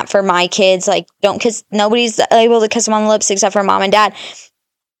dictating that for my kids, like, don't kiss, nobody's able to kiss them on the lips except for mom and dad.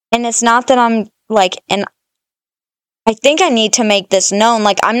 And it's not that I'm, like, and I think I need to make this known,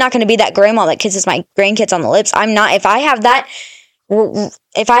 like, I'm not going to be that grandma that kisses my grandkids on the lips. I'm not. If I have that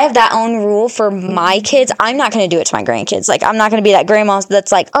own rule for my kids, I'm not going to do it to my grandkids. Like, I'm not going to be that grandma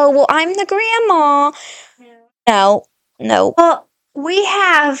that's like, oh, well, I'm the grandma. No. Well, we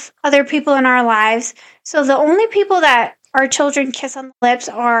have other people in our lives. So the only people that our children kiss on the lips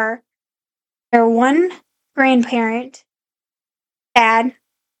are their one grandparent, dad,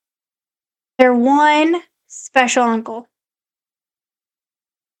 their one special uncle.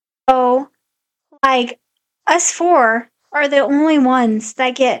 So, like, us four are the only ones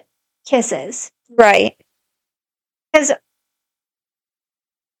that get kisses. Right. Because,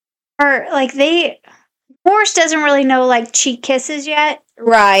 Morris doesn't really know, like, cheek kisses yet.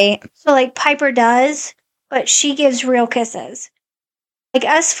 Right. So, like, Piper does, but she gives real kisses. Like,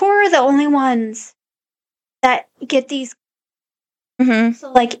 us four are the only ones that get these. Mm-hmm.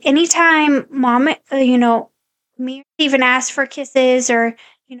 So, like, anytime mom, me or Steven ask for kisses or,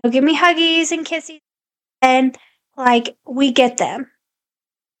 give me huggies and kisses, and, like, we get them.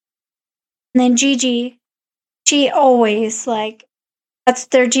 And then Gigi, she always, like, that's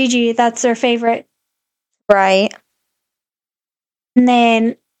their Gigi, that's their favorite. Right. And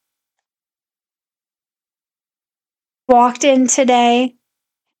then walked in today,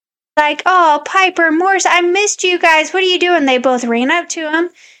 like, oh, Piper, Morris, I missed you guys. What are you doing? They both ran up to him,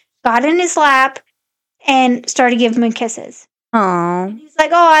 got in his lap, and started giving him kisses. Aww. He's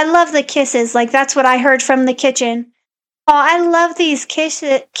like, oh, I love the kisses. Like, that's what I heard from the kitchen. Oh, I love these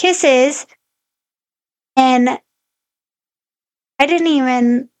kisses. And I didn't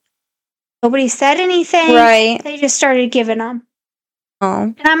even, nobody said anything. Right. They just started giving them. Oh.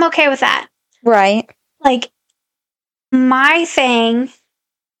 And I'm okay with that. Right. Like, my thing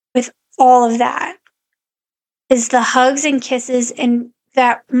with all of that is the hugs and kisses and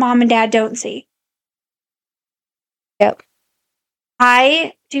that mom and dad don't see. Yep.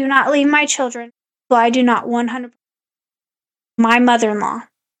 I do not leave my children, so I do not 100%. My mother-in-law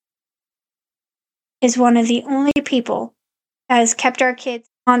is one of the only people that has kept our kids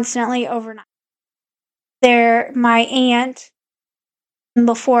constantly overnight. They're my aunt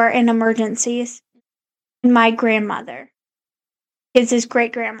before in emergencies, and my grandmother is his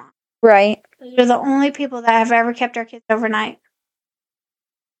great grandma. Right. Those are the only people that have ever kept our kids overnight,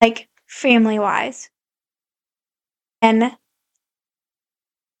 like family wise. And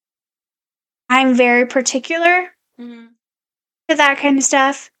I'm very particular to that kind of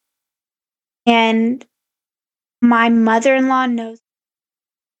stuff. And my mother-in-law knows.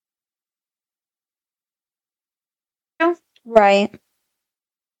 Right.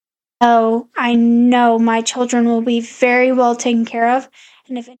 So I know my children will be very well taken care of.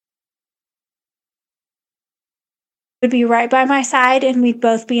 And if it would be right by my side and we'd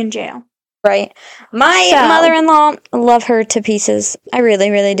both be in jail. Right. My mother-in-law, love her to pieces. I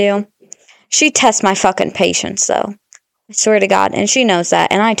really, really do. She tests my fucking patience, though. I swear to God. And she knows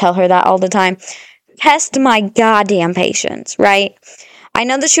that. And I tell her that all the time. Test my goddamn patience, right? I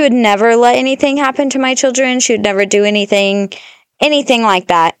know that she would never let anything happen to my children. She would never do anything like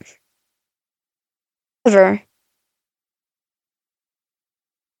that. However,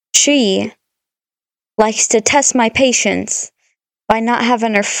 she likes to test my patience by not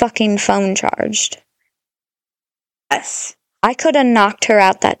having her fucking phone charged. Yes. I could have knocked her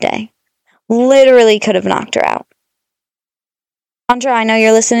out that day. Literally could have knocked her out. Andra, I know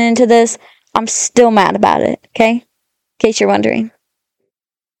you're listening to this. I'm still mad about it, okay? In case you're wondering.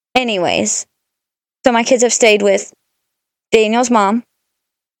 Anyways, so my kids have stayed with Daniel's mom,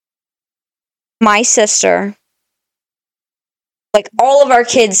 my sister, like all of our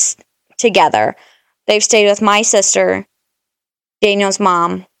kids together. They've stayed with my sister, Daniel's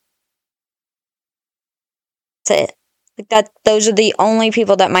mom. That's it. Like that. Those are the only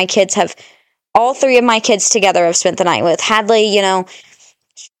people that my kids have. All three of my kids together have spent the night with. Hadley,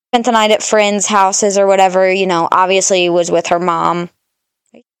 spent the night at friends' houses or whatever. Obviously was with her mom.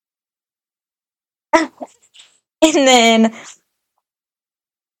 And then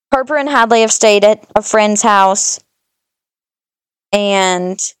Harper and Hadley have stayed at a friend's house.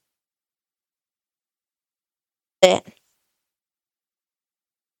 And it.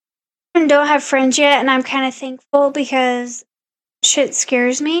 I don't have friends yet, and I'm kind of thankful because shit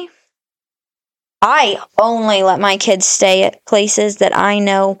scares me. I only let my kids stay at places that I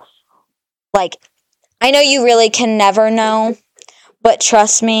know, like, I know you really can never know, but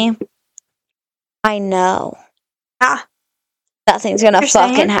trust me, I know. Yeah. Nothing's gonna You're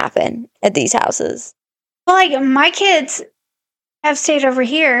fucking saying? happen at these houses. Well, like, my kids have stayed over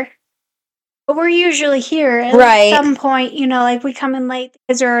here, but we're usually here at Right. some point, like we come in late, the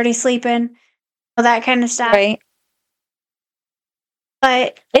kids are already sleeping, all that kind of stuff. Right.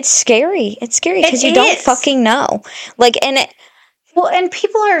 But it's scary. It's scary It because you don't is. fucking know. Like, and it. Well, and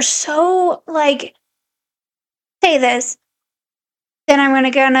people are so, like, say this, then I'm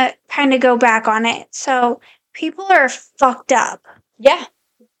gonna kind of go back on it. So people are fucked up. Yeah.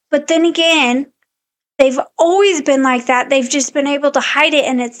 But then again, they've always been like that. They've just been able to hide it,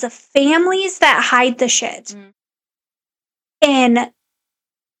 and it's the families that hide the shit. Mm. And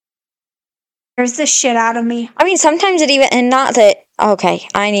there's the shit out of me. I mean, sometimes it even, and not that, okay,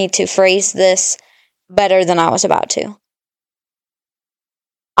 I need to phrase this better than I was about to.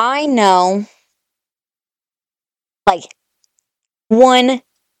 I know, like,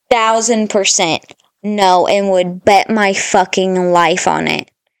 1,000% know and would bet my fucking life on it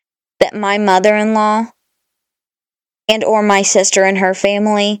that my mother-in-law and or my sister and her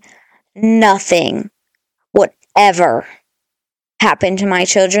family, nothing would ever happen to my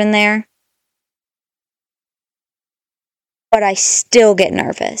children there. But I still get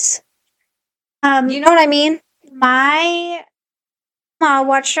nervous. You know what I mean? My mom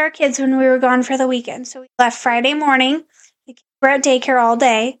watched our kids when we were gone for the weekend. So we left Friday morning. The kids were at daycare all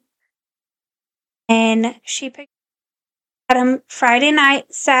day. And she picked them Friday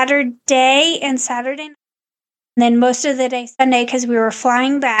night, Saturday, and Saturday night. And then most of the day Sunday because we were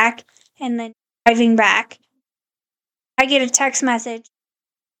flying back and then driving back. I get a text message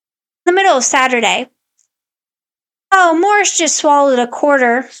in the middle of Saturday. Oh, Morris just swallowed a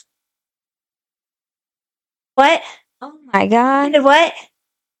quarter. What? Oh my God. What?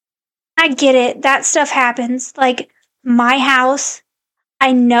 I get it. That stuff happens. Like, my house,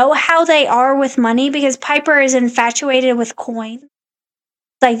 I know how they are with money because Piper is infatuated with coins.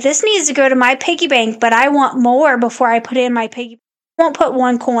 Like, this needs to go to my piggy bank, but I want more before I put it in my piggy bank. I won't put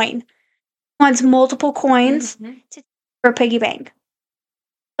one coin. He wants multiple coins to take for a piggy bank.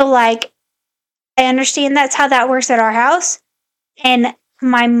 So, like, I understand that's how that works at our house. And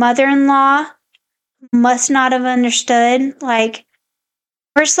my mother-in-law must not have understood, like,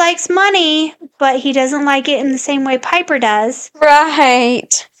 Bruce likes money, but he doesn't like it in the same way Piper does.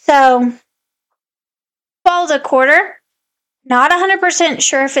 Right. So, swallowed a quarter. Not 100%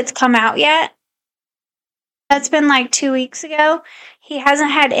 sure if it's come out yet. That's been like 2 weeks ago. He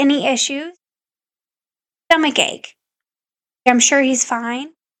hasn't had any issues. Stomach ache. I'm sure he's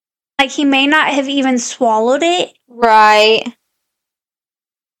fine. Like, he may not have even swallowed it. Right.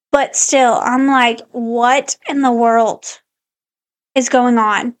 But still, I'm like, what in the world is going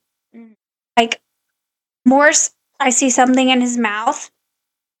on? Like, Morse, I see something in his mouth.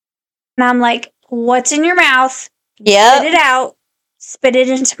 And I'm like, what's in your mouth? Yep. Spit it out. Spit it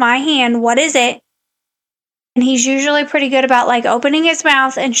into my hand. What is it? And he's usually pretty good about, like, opening his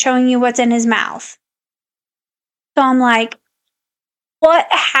mouth and showing you what's in his mouth. So I'm like, what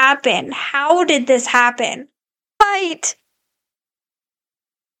happened? How did this happen? Right.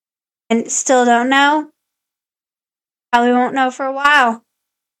 And still don't know. Probably won't know for a while.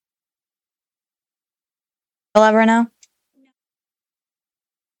 You'll ever know?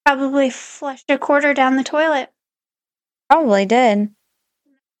 Probably flushed a quarter down the toilet. Probably did.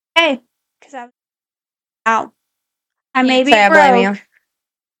 Hey, because I was out. I may be Say I blame broke, you.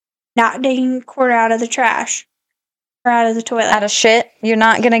 not digging a quarter out of the trash or out of the toilet. Out of shit, you're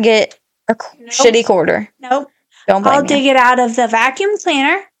not gonna get a shitty quarter. Nope. Don't blame I'll you. dig it out of the vacuum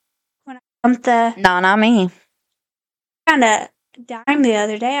cleaner when I dump the No, not me. kind of dime the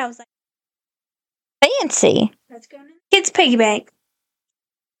other day. I was like, Fancy. let's go in the kids' piggy bank.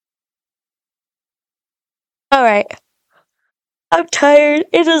 All right. I'm tired.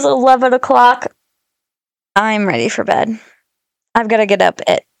 It is 11 o'clock. I'm ready for bed. I've got to get up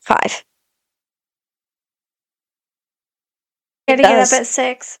at 5. Gotta get up at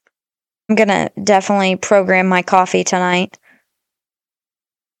 6. I'm going to definitely program my coffee tonight.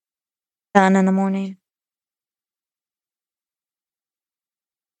 Done in the morning.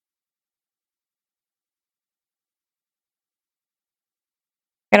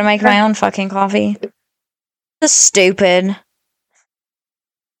 Gonna make my own fucking coffee. This is stupid.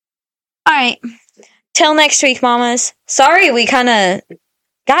 Alright. Till next week, mamas. Sorry we kind of...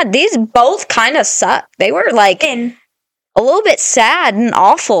 God, these both kind of suck. They were like a little bit sad and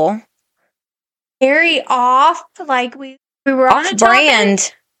awful. Very off. Like, we were on a brand.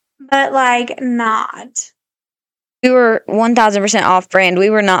 topic, but, like, not. We were 1,000% off brand. We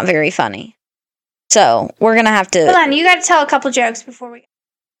were not very funny. So, we're going to have to... Hold on, you gotta tell a couple jokes before we...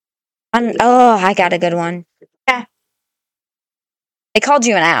 I got a good one. Yeah. They called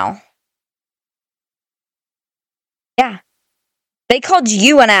you an owl. Yeah. They called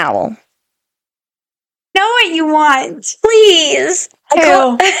you an owl. Know what you want. Please.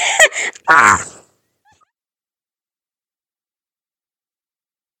 Who? Because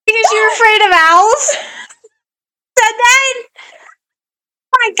you're afraid of owls? Said that?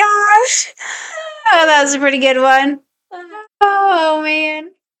 Oh my gosh. Oh, that was a pretty good one. Oh,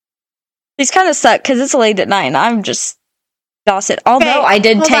 man. These kind of suck because it's late at night and I'm just exhausted. Although Okay, I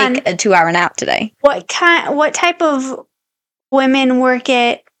did hold take on. a 2-hour nap today. What type of women work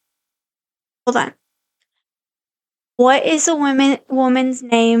at... Hold on. What is a woman's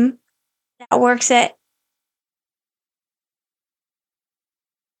name that works at...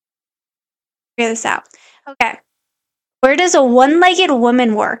 Figure this out. Okay. Where does a one-legged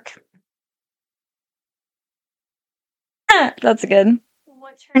woman work? That's good.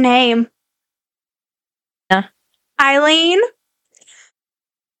 What's her name? Yeah. Eileen?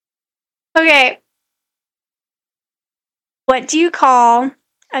 Okay. What do you call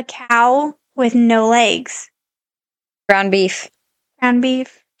a cow with no legs? Ground beef. Ground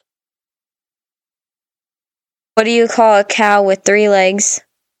beef. What do you call a cow with 3 legs?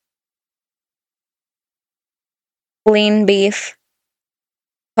 Lean beef.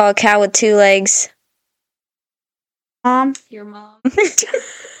 Call a cow with 2 legs. Mom? Your mom. I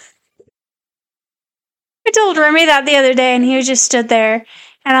told Remy that the other day and he just stood there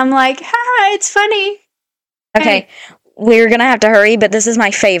and I'm like, haha, it's funny. Okay, we're gonna have to hurry, but this is my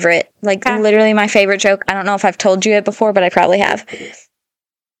favorite. Like, Okay. literally my favorite joke. I don't know if I've told you it before, but I probably have.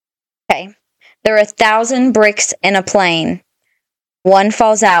 Okay. There are 1,000 bricks in a plane. One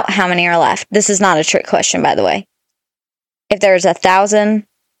falls out. How many are left? This is not a trick question, by the way. If there's 1,000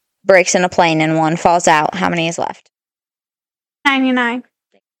 bricks in a plane and one falls out, how many is left? 99.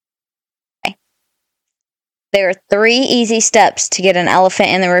 There are 3 easy steps to get an elephant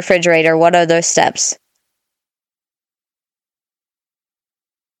in the refrigerator. What are those steps?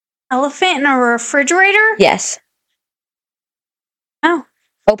 Elephant in a refrigerator? Yes. Oh.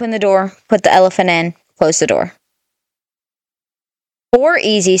 Open the door, put the elephant in, close the door. 4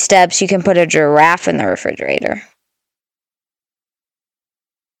 easy steps, you can put a giraffe in the refrigerator.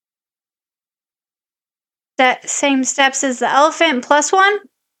 That same steps as the elephant plus 1?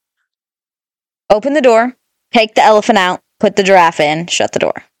 Open the door, take the elephant out, put the giraffe in, shut the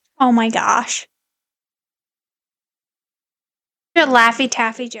door. Oh my gosh. Good Laffy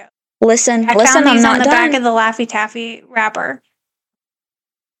Taffy joke. Listen, I found I'm these not on the done. back of the Laffy Taffy wrapper.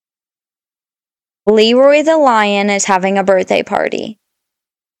 Leroy the lion is having a birthday party.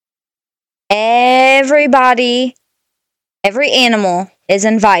 Everybody, every animal is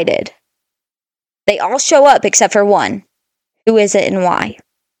invited. They all show up except for one. Who is it and why?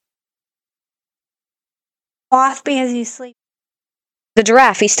 Off because you sleep. The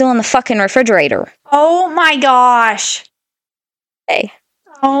giraffe. He's still in the fucking refrigerator. Oh my gosh. Hey.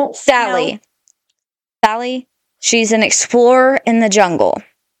 Oh, Sally. no. Sally, she's an explorer in the jungle.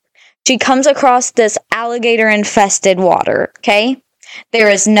 She comes across this alligator-infested water, okay?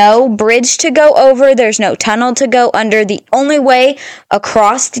 There is no bridge to go over. There's no tunnel to go under. The only way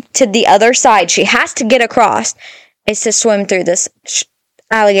across to the other side, she has to get across, is to swim through this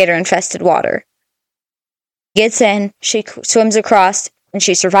alligator-infested water. Gets in, she swims across, and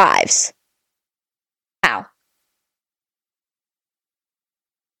she survives. How?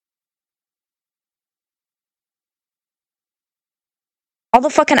 All the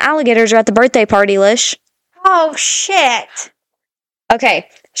fucking alligators are at the birthday party, Lish. Oh, shit. Okay,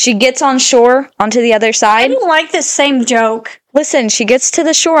 she gets on shore onto the other I side. don't like this same joke. Listen, she gets to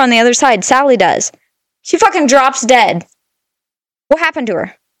the shore on the other side. Sally does. She fucking drops dead. What happened to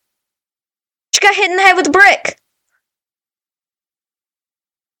her? She got hit in the head with a brick.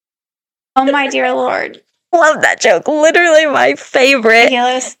 Oh my dear Lord. Love that joke. Literally my favorite.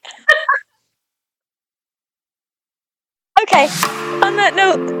 Ridiculous. Okay, on that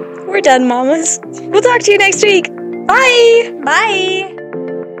note, we're done, mamas. We'll talk to you next week. Bye. Bye.